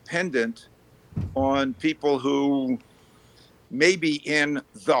are dependent on people who may be in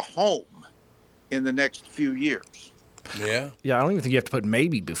the home in the next few years. Yeah. Yeah, I don't even think you have to put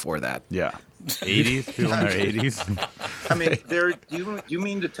maybe before that. Yeah. 80s, people in their 80s. I mean, do you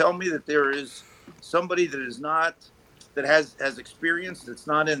mean to tell me that there is somebody that has experience that's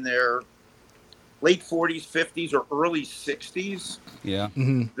not in their late 40s, 50s, or early 60s? Yeah.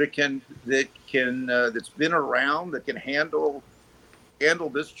 Mm-hmm. That's been around that can handle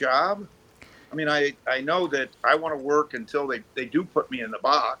this job? I mean, I know that I want to work until they do put me in the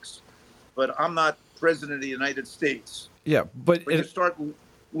box, but I'm not president of the United States. Yeah, but you start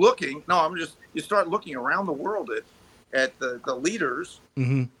looking. No, you start looking around the world at the leaders.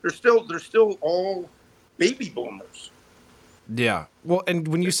 Mm-hmm. They're still all baby boomers. Yeah. Well, and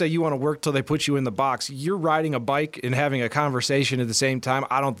when you say you want to work till they put you in the box, you're riding a bike and having a conversation at the same time.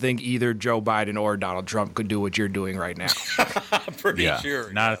 I don't think either Joe Biden or Donald Trump could do what you're doing right now. I'm pretty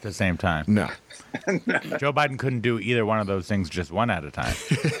sure. Not at the same time. No. Joe Biden couldn't do either one of those things just one at a time.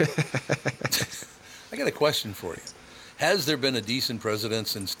 I got a question for you. Has there been a decent president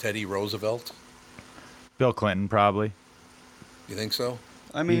since Teddy Roosevelt? Bill Clinton, probably. You think so?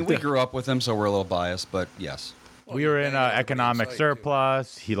 I mean, we grew up with him, so we're a little biased, but yes. We were in economic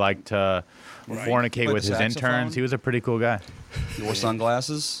surplus. He liked to fornicate with his interns. He was a pretty cool guy. He wore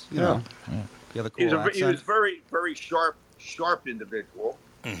sunglasses. You know. He had a cool accent. He was very, very sharp individual.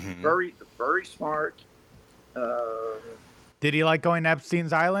 Mm-hmm. Very, very smart. Did he like going to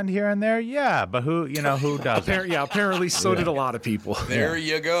Epstein's Island here and there? Yeah, but who doesn't? Apparently so did a lot of people. There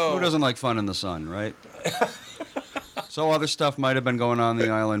you go. Who doesn't like fun in the sun, right? So other stuff might have been going on the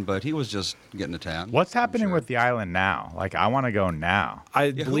island, but he was just getting a tan. What's happening with the island now? Like, I want to go now.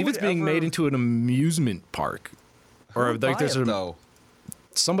 I believe it's being made into an amusement park. Or like there's though.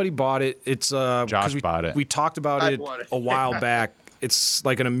 Somebody bought it. It's Josh bought it. We talked about it a while back. It's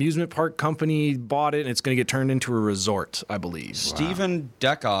like an amusement park company bought it, and it's going to get turned into a resort, I believe. Stephen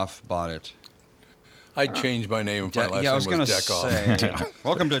Deckoff bought it. I'd change my name if my last I was name going was to Deckoff. say,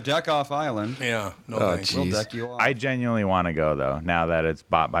 welcome to Deckoff Island. Yeah, no thanks. We'll deck you off. I genuinely want to go, though. Now that it's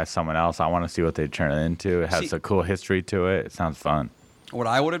bought by someone else, I want to see what they turn it into. It has a cool history to it. It sounds fun. What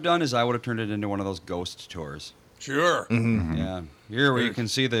I would have done is I would have turned it into one of those ghost tours. Sure. Mm-hmm. Yeah. Here where you can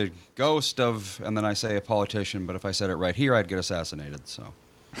see the ghost of, and then I say a politician, but if I said it right here, I'd get assassinated. So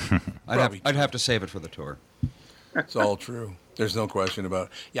I'd have to save it for the tour. It's all true. There's no question about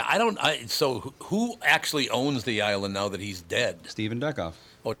it. Yeah, so who actually owns the island now that he's dead? Stephen Deckoff.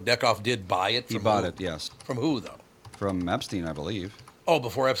 Oh, Deckoff did buy it? He bought it, yes. From who, though? From Epstein, I believe. Oh,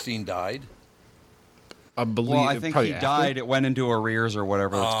 before Epstein died? I believe. Well, I think he died. It went into arrears or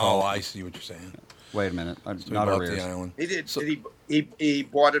whatever it's called. Oh, I see what you're saying. Wait a minute. So not he bought arrears. the island. He did. He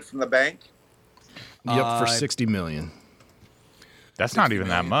bought it from the bank? Yep, for $60 million. That's not even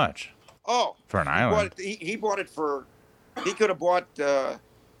that much. Oh. For an island. He bought it for, he could have bought 5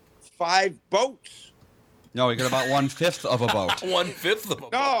 boats. No, he could have bought 1/5 of a boat. 1/5 of a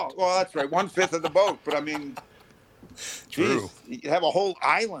boat. No, well, that's right. 1/5 of the boat. But I mean, True. Geez, you have a whole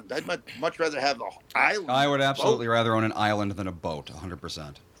island. I'd much rather have the island. I would absolutely rather own an island than a boat,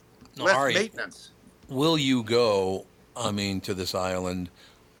 100%. Less Ari, maintenance. Will you go, to this island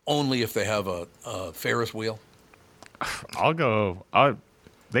only if they have a Ferris wheel? I'll go.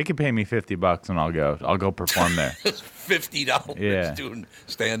 They can pay me $50 and I'll go. I'll go perform there. $50 Yeah. doing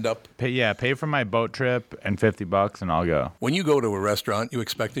stand-up. Pay for my boat trip and $50 and I'll go. When you go to a restaurant, you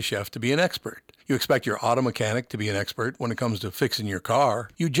expect the chef to be an expert. You expect your auto mechanic to be an expert when it comes to fixing your car.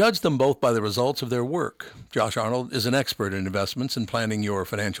 You judge them both by the results of their work. Josh Arnold is an expert in investments and planning your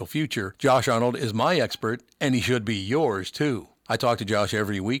financial future. Josh Arnold is my expert, and he should be yours, too. I talk to Josh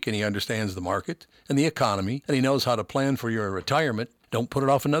every week, and he understands the market and the economy, and he knows how to plan for your retirement. Don't put it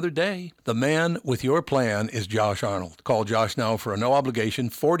off another day. The man with your plan is Josh Arnold. Call Josh now for a no-obligation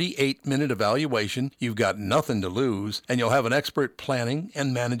 48-minute evaluation. You've got nothing to lose, and you'll have an expert planning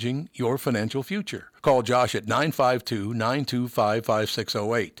and managing your financial future. Call Josh at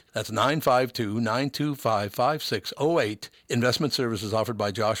 952-925-5608. That's 952-925-5608. Investment services offered by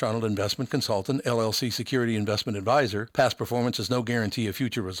Josh Arnold Investment Consultant, LLC Security Investment Advisor. Past performance is no guarantee of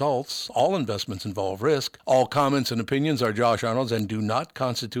future results. All investments involve risk. All comments and opinions are Josh Arnold's and do not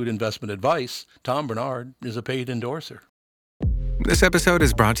constitute investment advice. Tom Bernard is a paid endorser. This episode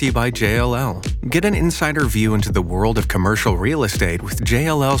is brought to you by JLL. Get an insider view into the world of commercial real estate with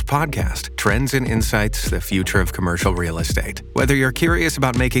JLL's podcast, Trends and Insights, the Future of Commercial Real Estate. Whether you're curious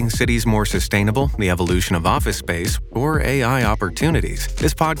about making cities more sustainable, the evolution of office space, or AI opportunities,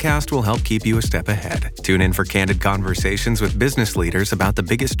 this podcast will help keep you a step ahead. Tune in for candid conversations with business leaders about the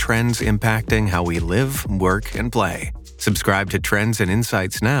biggest trends impacting how we live, work, and play. Subscribe to Trends and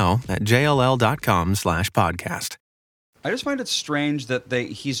Insights now at jll.com/podcast. I just find it strange that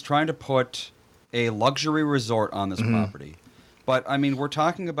he's trying to put a luxury resort on this property. But, I mean, we're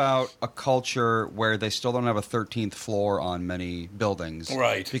talking about a culture where they still don't have a 13th floor on many buildings.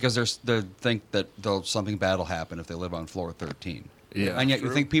 Right. Because they think that something bad will happen if they live on floor 13. Yeah. And yet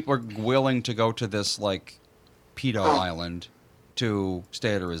you think people are willing to go to this, like, pedo island to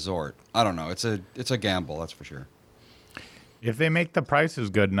stay at a resort. I don't know. It's a gamble, that's for sure. If they make the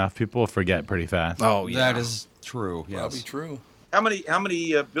prices good enough, people will forget pretty fast. Oh, yeah. That is true, yes. Probably true. How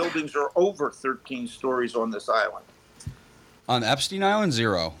many buildings are over 13 stories on this island? On Epstein Island,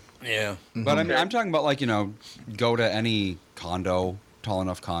 0. Yeah. But I mean, I'm talking about, like, go to any condo, tall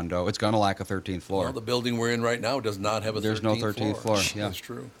enough condo. It's going to lack a 13th floor. Well, the building we're in right now does not have a 13th There's no 13th floor. Yeah. That's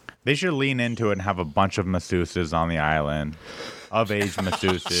true. They should lean into it and have a bunch of masseuses on the island, of-age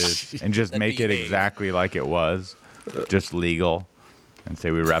masseuses, and just make it exactly like it was, just legal, and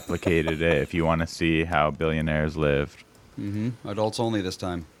say we replicated it if you want to see how billionaires lived. Mm-hmm. Adults only this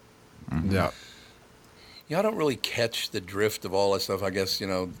time. Mm-hmm. Yeah. Yeah, I don't really catch the drift of all that stuff. I guess,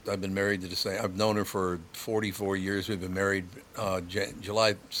 I've been married to the same. I've known her for 44 years. We've been married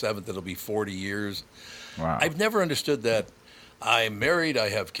July 7th. It'll be 40 years. Wow. I've never understood that. I'm married. I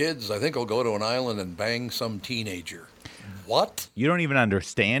have kids. I think I'll go to an island and bang some teenager. What? You don't even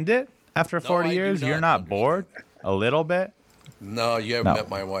understand it after 40 years? You're not bored a little bit? No, you haven't met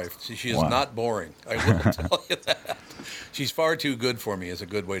my wife. She is not boring. I will tell you that. She's far too good for me is a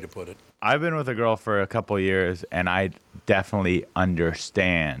good way to put it. I've been with a girl for a couple of years, and I definitely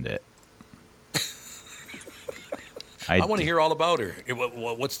understand it. I want to hear all about her.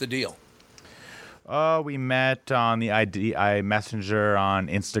 What's the deal? We met on the iMessenger on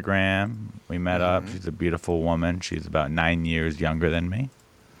Instagram. We met up. She's a beautiful woman. She's about 9 years younger than me.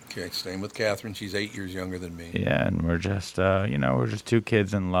 Okay, same with Catherine. She's 8 years younger than me. Yeah, and we're just, we're just two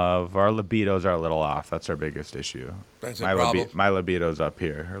kids in love. Our libidos are a little off. That's our biggest issue. That's a problem. My libido's up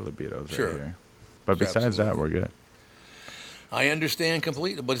here. Her libido's Sure. right here. But besides that, we're good. I understand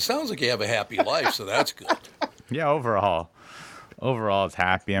completely, but it sounds like you have a happy life, so that's good. Yeah, overall, it's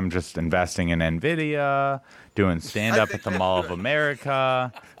happy. I'm just investing in NVIDIA, doing stand-up at the Mall of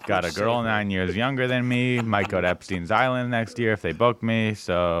America. Got a girl 9 years younger than me. Might go to Epstein's Island next year if they book me.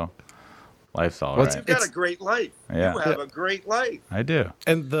 So life's all right. You've got a great life. Yeah. You have a great life. I do.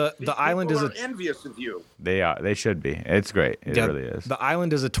 And the island is People are envious of you. They are. They should be. It's great. It really is. The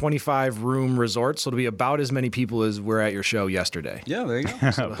island is a 25-room resort, so it'll be about as many people as were at your show yesterday. Yeah, there you go.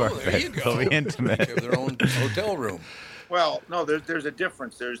 Perfect. There you go. It'll be intimate. They have their own hotel room. Well, no, there's a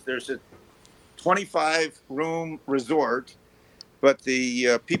difference. There's a 25-room resort, but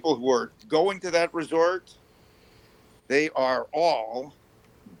the people who are going to that resort, they are all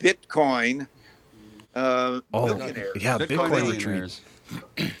Bitcoin millionaires. Yeah, Bitcoin millionaires.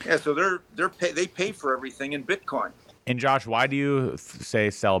 Yeah, so they pay for everything in Bitcoin. And Josh, why do you say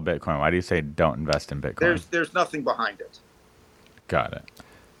sell Bitcoin? Why do you say don't invest in Bitcoin? There's nothing behind it. Got it.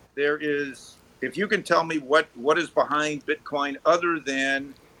 There is, if you can tell me what is behind Bitcoin other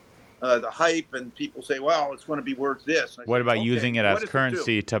than the hype, and people say, well, it's going to be worth this. What about using it as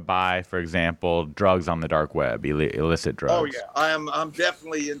currency to buy, for example, drugs on the dark web, illicit drugs? Oh yeah, I'm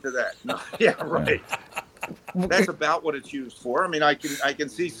definitely into that. No, yeah, right. That's about what it's used for. I mean, I can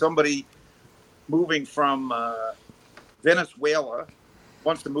see somebody moving from Venezuela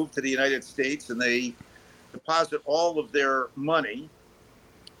wants to move to the United States, and they deposit all of their money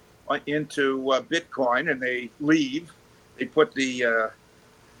into Bitcoin, and they leave. They put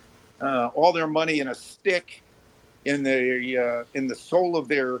all their money in a stick in the sole of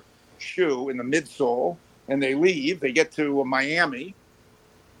their shoe, in the midsole, and they leave. They get to Miami.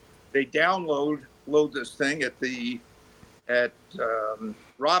 They load this thing at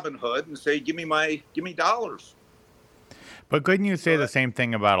Robinhood and say, "Give me dollars." But couldn't you say the same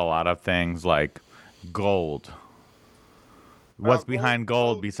thing about a lot of things like gold? What's behind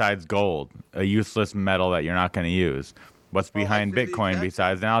gold besides gold? A useless metal that you're not going to use. What's behind Bitcoin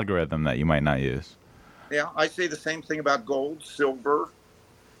besides an algorithm that you might not use? Yeah, I say the same thing about gold, silver,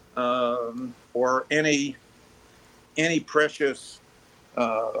 or any precious,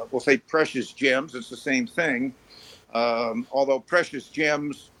 we'll say precious gems. It's the same thing. Although precious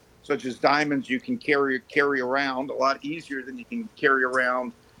gems such as diamonds you can carry around a lot easier than you can carry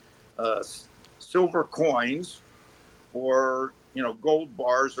around silver coins or gold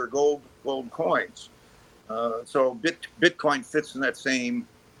bars or gold coins. So Bitcoin fits in that same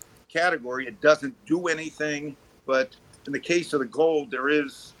category. It doesn't do anything, but in the case of the gold,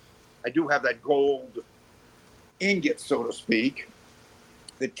 I do have that gold ingot, so to speak,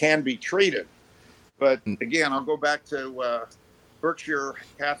 that can be traded. But again, I'll go back to Berkshire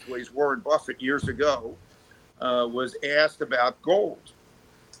Hathaway's Warren Buffett years ago was asked about gold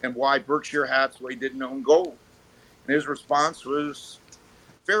and why Berkshire Hathaway didn't own gold. And his response was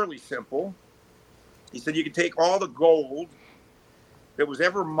fairly simple. He said, you can take all the gold that was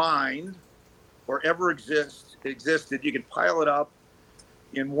ever mined or ever existed, you could pile it up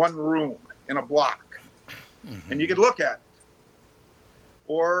in one room, in a block, and you could look at it.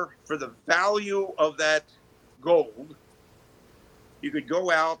 Or for the value of that gold, you could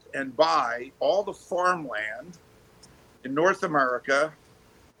go out and buy all the farmland in North America,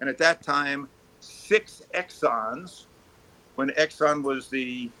 and at that time, 6 Exxons, when Exxon was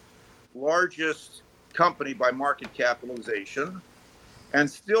the largest company by market capitalization, and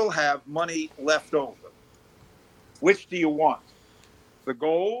still have money left over. Which do you want? The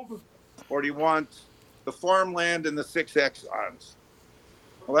gold, or do you want the farmland and the 6 Exxons?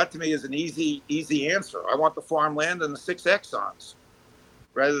 Well, that to me is an easy answer. I want the farmland and the 6 Exxons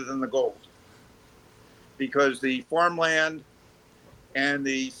rather than the gold. Because the farmland and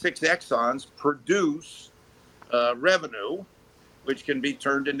the 6 Exxons produce revenue, which can be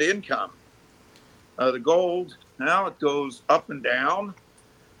turned into income. The gold, now it goes up and down.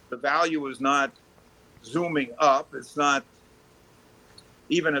 The value is not zooming up. It's not,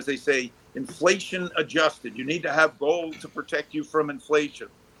 even as they say, inflation adjusted. You need to have gold to protect you from inflation.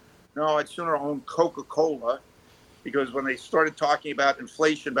 No, I'd sooner own Coca-Cola, because when they started talking about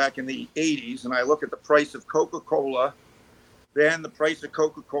inflation back in the 80s, and I look at the price of Coca-Cola, then the price of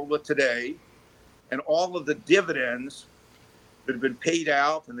Coca-Cola today, and all of the dividends that have been paid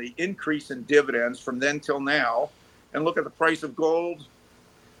out and the increase in dividends from then till now, and look at the price of gold,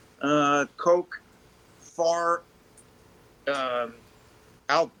 Coke far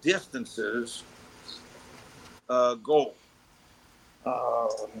outdistances gold.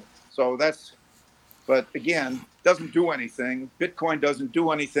 So that's, but again, doesn't do anything. Bitcoin doesn't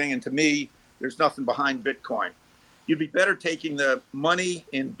do anything. And to me, there's nothing behind Bitcoin. You'd be better taking the money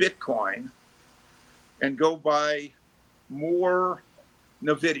in Bitcoin and go buy more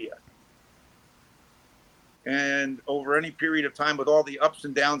NVIDIA. And over any period of time, with all the ups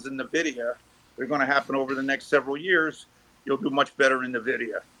and downs in NVIDIA, they're going to happen over the next several years, you'll do much better in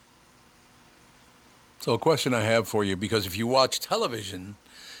NVIDIA. So a question I have for you, because if you watch television,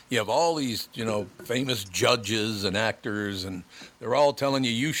 you have all these, famous judges and actors, and they're all telling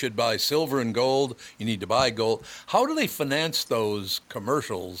you should buy silver and gold. You need to buy gold. How do they finance those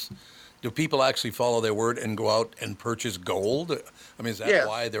commercials? Do people actually follow their word and go out and purchase gold? I mean, is that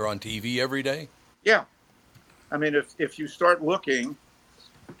why they're on TV every day? Yeah. I mean, if you start looking,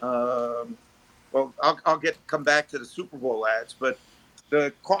 well, I'll come back to the Super Bowl ads, but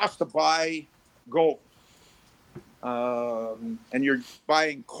the cost to buy gold, and you're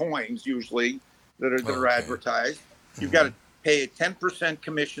buying coins usually that are advertised. You've got to pay a 10%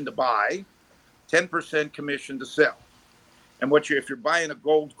 commission to buy, 10% commission to sell. And if you're buying a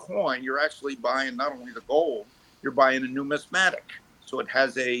gold coin, you're actually buying not only the gold, you're buying a numismatic. So it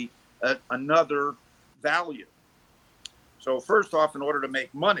has another value. So first off, in order to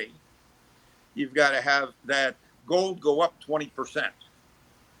make money, you've got to have that gold go up 20%.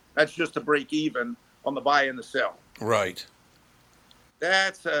 That's just to break even on the buy and the sell. Right.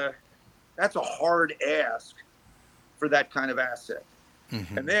 That's a hard ask for that kind of asset.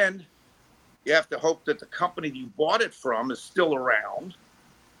 Mm-hmm. And then you have to hope that the company you bought it from is still around.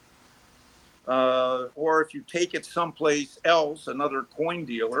 Or if you take it someplace else, another coin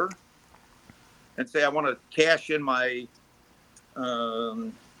dealer, and say, I want to cash in my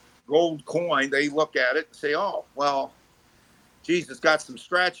gold coin, they look at it and say, oh, well, geez, it's got some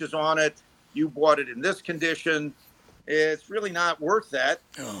scratches on it. You bought it in this condition. It's really not worth that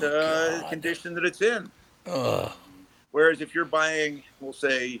condition that it's in. Whereas if you're buying, we'll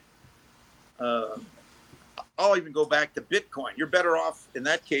say, I'll even go back to Bitcoin. You're better off in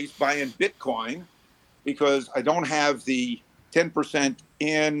that case buying Bitcoin, because I don't have the 10%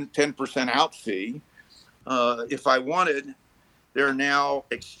 in, 10% out fee. If I wanted, there are now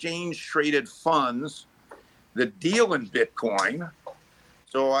exchange traded funds that deal in Bitcoin.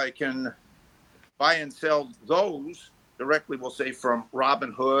 So I can buy and sell those directly, we'll say, from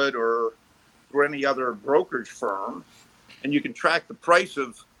Robinhood or through any other brokerage firm. And you can track the price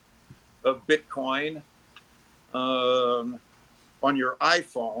of Bitcoin on your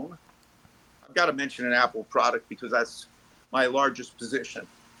iPhone. I've got to mention an Apple product because that's my largest position.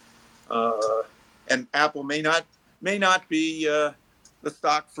 And Apple may not be the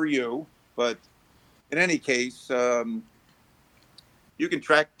stock for you, but in any case, you can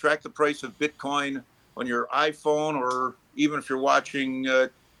track the price of Bitcoin on your iPhone, or even if you're watching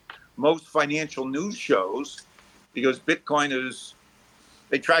most financial news shows, because they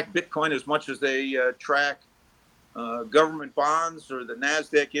track Bitcoin as much as they track government bonds or the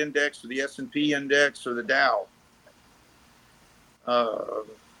NASDAQ index or the S&P index or the Dow.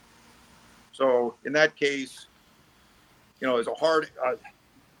 So in that case, as a hard,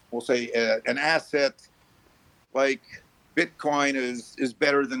 we'll say an asset like Bitcoin is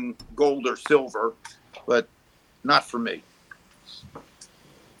better than gold or silver, but not for me.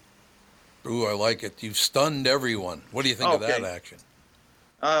 Ooh, I like it. You've stunned everyone. What do you think of that action?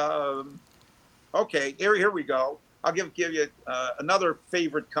 Okay, here we go. I'll give you another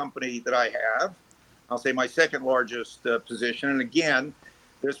favorite company that I have. I'll say my second largest position. And again,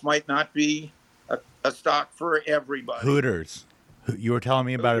 this might not be a stock for everybody. Hooters. You were telling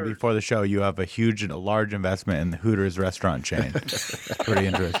me about it before the show. You have a large investment in the Hooters restaurant chain. Pretty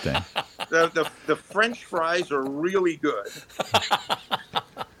interesting. The French fries are really good.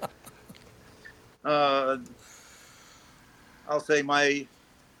 I'll say my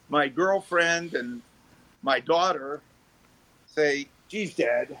girlfriend and my daughter say, geez,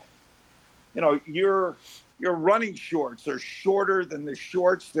 Dad, your running shorts are shorter than the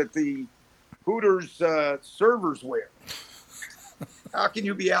shorts that the Hooters servers wear. How can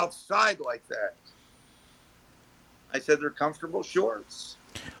you be outside like that? I said, they're comfortable shorts.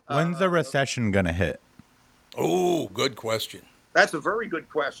 When's the recession going to hit? Oh, good question. That's a very good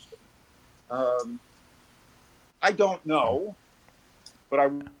question. I don't know, but I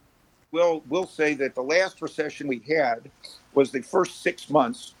will say that the last recession we had was the first 6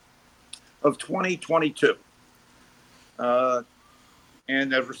 months of 2022. And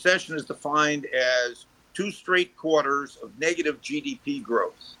the recession is defined as 2 straight quarters of negative GDP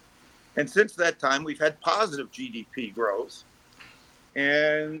growth. And since that time, we've had positive GDP growth.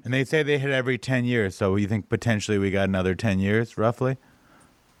 And they say they hit every 10 years. So you think potentially we got another 10 years, roughly?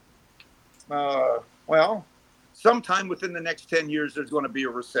 Well, sometime within the next 10 years, there's going to be a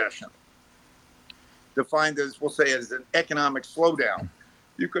recession. Defined as, we'll say, as an economic slowdown.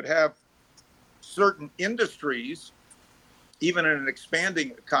 You could have certain industries, even in an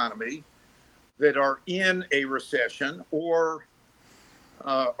expanding economy, that are in a recession or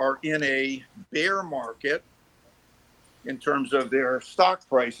are in a bear market in terms of their stock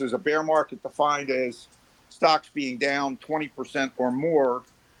prices. A bear market defined as stocks being down 20% or more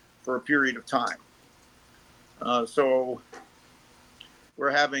for a period of time. So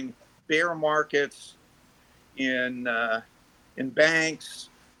we're having bear markets in banks,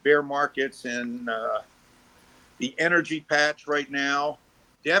 bear markets in the energy patch right now,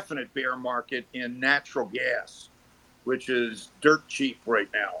 definite bear market in natural gas, which is dirt cheap right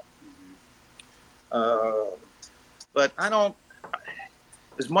now. But I don't,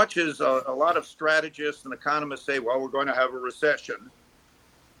 as much as a lot of strategists and economists say, well, we're going to have a recession,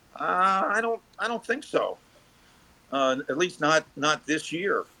 I don't think so. At least not this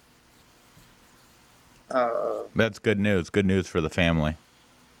year. That's good news. Good news for the family.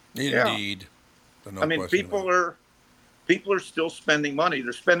 Indeed. Yeah. I mean, people are still spending money.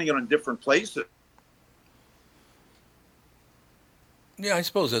 They're spending it on different places. Yeah, I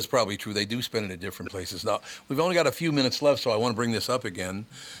suppose that's probably true. They do spend it at different places. Now, we've only got a few minutes left, so I want to bring this up again.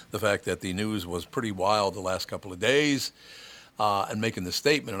 The fact that the news was pretty wild the last couple of days and making the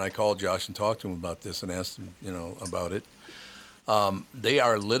statement. And I called Josh and talked to him about this and asked him, about it. They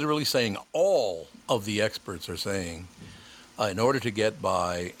are literally saying, all of the experts are saying, in order to get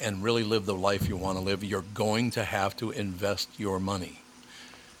by and really live the life you want to live, you're going to have to invest your money.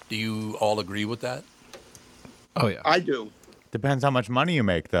 Do you all agree with that? Oh, yeah. I do. Depends how much money you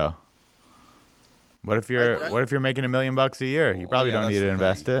make, though. What if you're making $1 million a year? You probably don't need to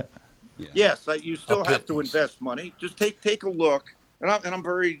invest it. Yeah. Yes, you still have to invest money. Just take a look, and I'm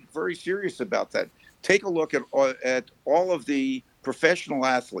very, very serious about that. Take a look at all of the professional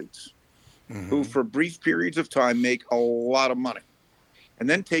athletes who, for brief periods of time, make a lot of money, and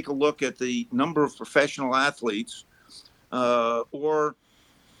then take a look at the number of professional athletes, or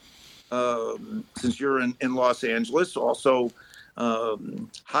since you're in Los Angeles, also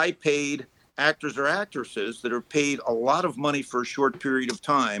high-paid actors or actresses that are paid a lot of money for a short period of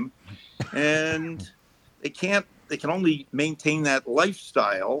time, and they can only maintain that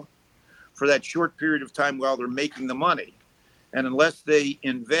lifestyle for that short period of time while they're making the money. And unless they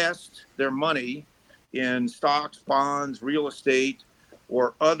invest their money in stocks, bonds, real estate,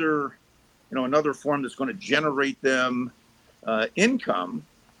 or other, another form that's going to generate them income,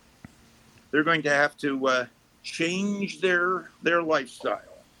 they're going to have to change their lifestyle.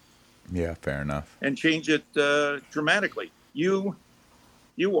 Yeah, fair enough. And change it dramatically. You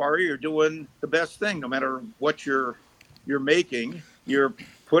are doing the best thing. No matter what you're making, you're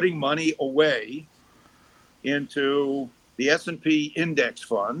putting money away into the S&P index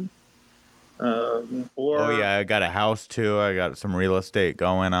fund. I got a house too. I got some real estate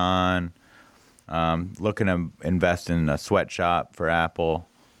going on. Looking to invest in a sweatshop for Apple.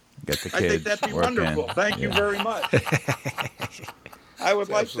 Get the kids I think that'd be working. wonderful. Thank you very much. I would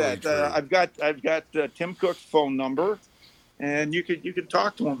like that. I've got Tim Cook's phone number, and you could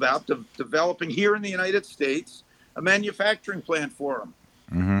talk to him about developing here in the United States a manufacturing plant for him.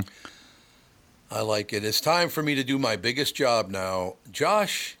 Mm-hmm. I like it. It's time for me to do my biggest job now.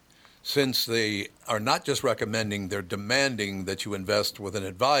 Josh, since they are not just recommending, they're demanding that you invest with an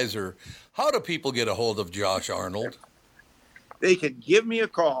advisor, how do people get a hold of Josh Arnold? They can give me a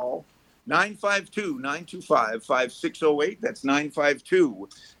call, 952-925-5608. That's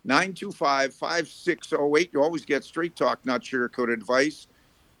 952-925-5608. You always get straight talk, not sugar-coated advice.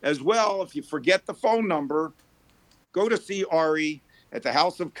 As well, if you forget the phone number, go to see Ari at the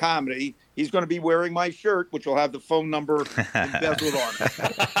House of Comedy. He's going to be wearing my shirt, which will have the phone number embezzled on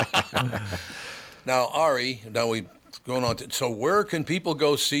it. Now, Ari, we're going on to, so where can people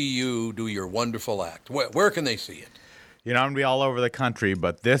go see you do your wonderful act? Where can they see it? I'm going to be all over the country,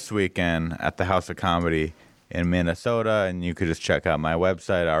 but this weekend at the House of Comedy in Minnesota, and you could just check out my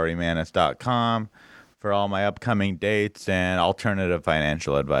website, arimannis.com, for all my upcoming dates and alternative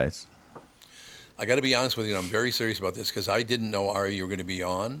financial advice. I got to be honest with you, I'm very serious about this because I didn't know, Ari, you were going to be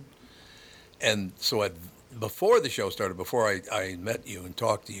on. And so before the show started, before I met you and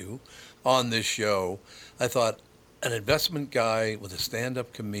talked to you on this show, I thought, an investment guy with a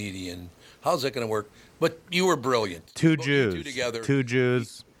stand-up comedian, how's that going to work? But you were brilliant. Two Jews. Two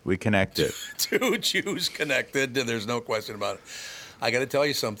Jews. We connected. Two Jews connected. There's no question about it. I got to tell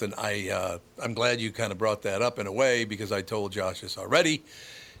you something. I'm glad you kind of brought that up in a way because I told Josh this already.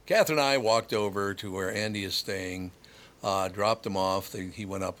 Catherine and I walked over to where Andy is staying, dropped him off. He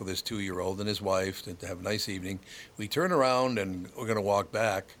went up with his 2-year-old and his wife to have a nice evening. We turned around and we're going to walk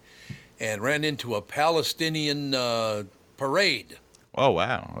back and ran into a Palestinian parade. Oh,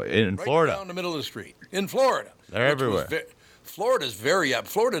 wow. In Florida. Right down the middle of the street. In Florida. They're everywhere. Florida's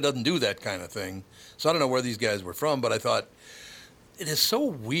Florida doesn't do that kind of thing. So I don't know where these guys were from, but I thought it is so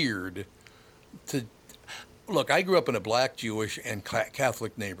weird to look. I grew up in a black, Jewish, and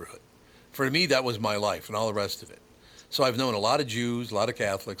Catholic neighborhood. For me, that was my life and all the rest of it. So I've known a lot of Jews, a lot of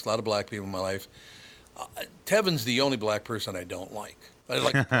Catholics, a lot of black people in my life. Tevin's the only black person I don't like. I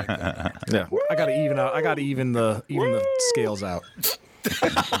like to point that out. Yeah, I got to even out. I got to even the scales out.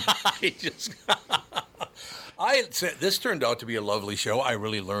 This turned out to be a lovely show. I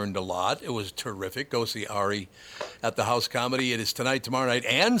really learned a lot. It was terrific. Go see Ari at the House Comedy. It is tonight, tomorrow night,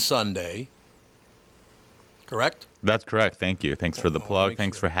 and Sunday. Correct? That's correct. Thank you. Thanks for the plug.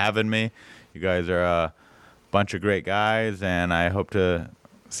 Thanks for having me. You guys are a bunch of great guys, and I hope to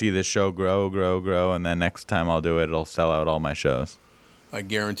see this show grow, and then next time I'll do it, it'll sell out all my shows. I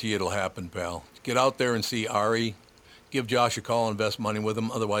guarantee it'll happen, pal. Get out there and see Ari. Give Josh a call, invest money with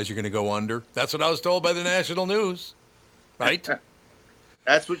him. Otherwise, you're going to go under. That's what I was told by the national news, right?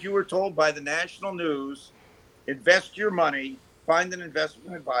 That's what you were told by the national news. Invest your money. Find an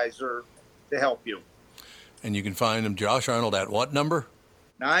investment advisor to help you. And you can find him, Josh Arnold, at what number?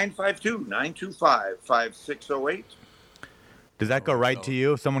 952-925-5608. Does that go right to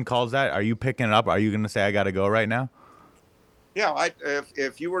you? If someone calls that, are you picking it up? Are you going to say, I got to go right now? Yeah,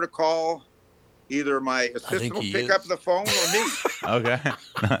 if you were to call, either my assistant will pick up the phone or me. Okay,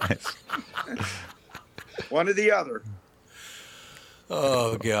 nice. One or the other.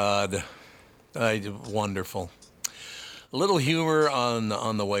 Oh, God. Wonderful. A little humor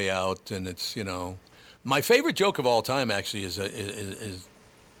on the way out, and it's, my favorite joke of all time, actually, is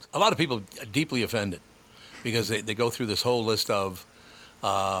a lot of people are deeply offended because they go through this whole list of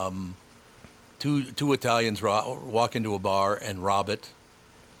two Italians walk into a bar and rob it.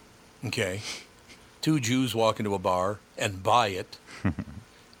 Okay. 2 Jews walk into a bar and buy it.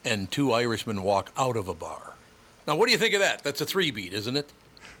 And 2 Irishmen walk out of a bar. Now, what do you think of that? That's a 3-beat, isn't it?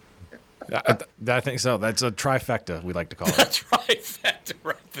 I think so. That's a trifecta, we like to call it. That's trifecta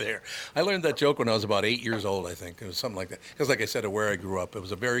right there. I learned that joke when I was about 8 years old, I think. It was something like that. Because like I said, of where I grew up, it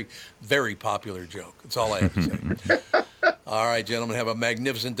was a very, very popular joke. That's all I have to say. All right, gentlemen, have a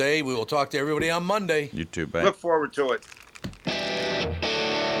magnificent day. We will talk to everybody on Monday. You too, bye. Look forward to it.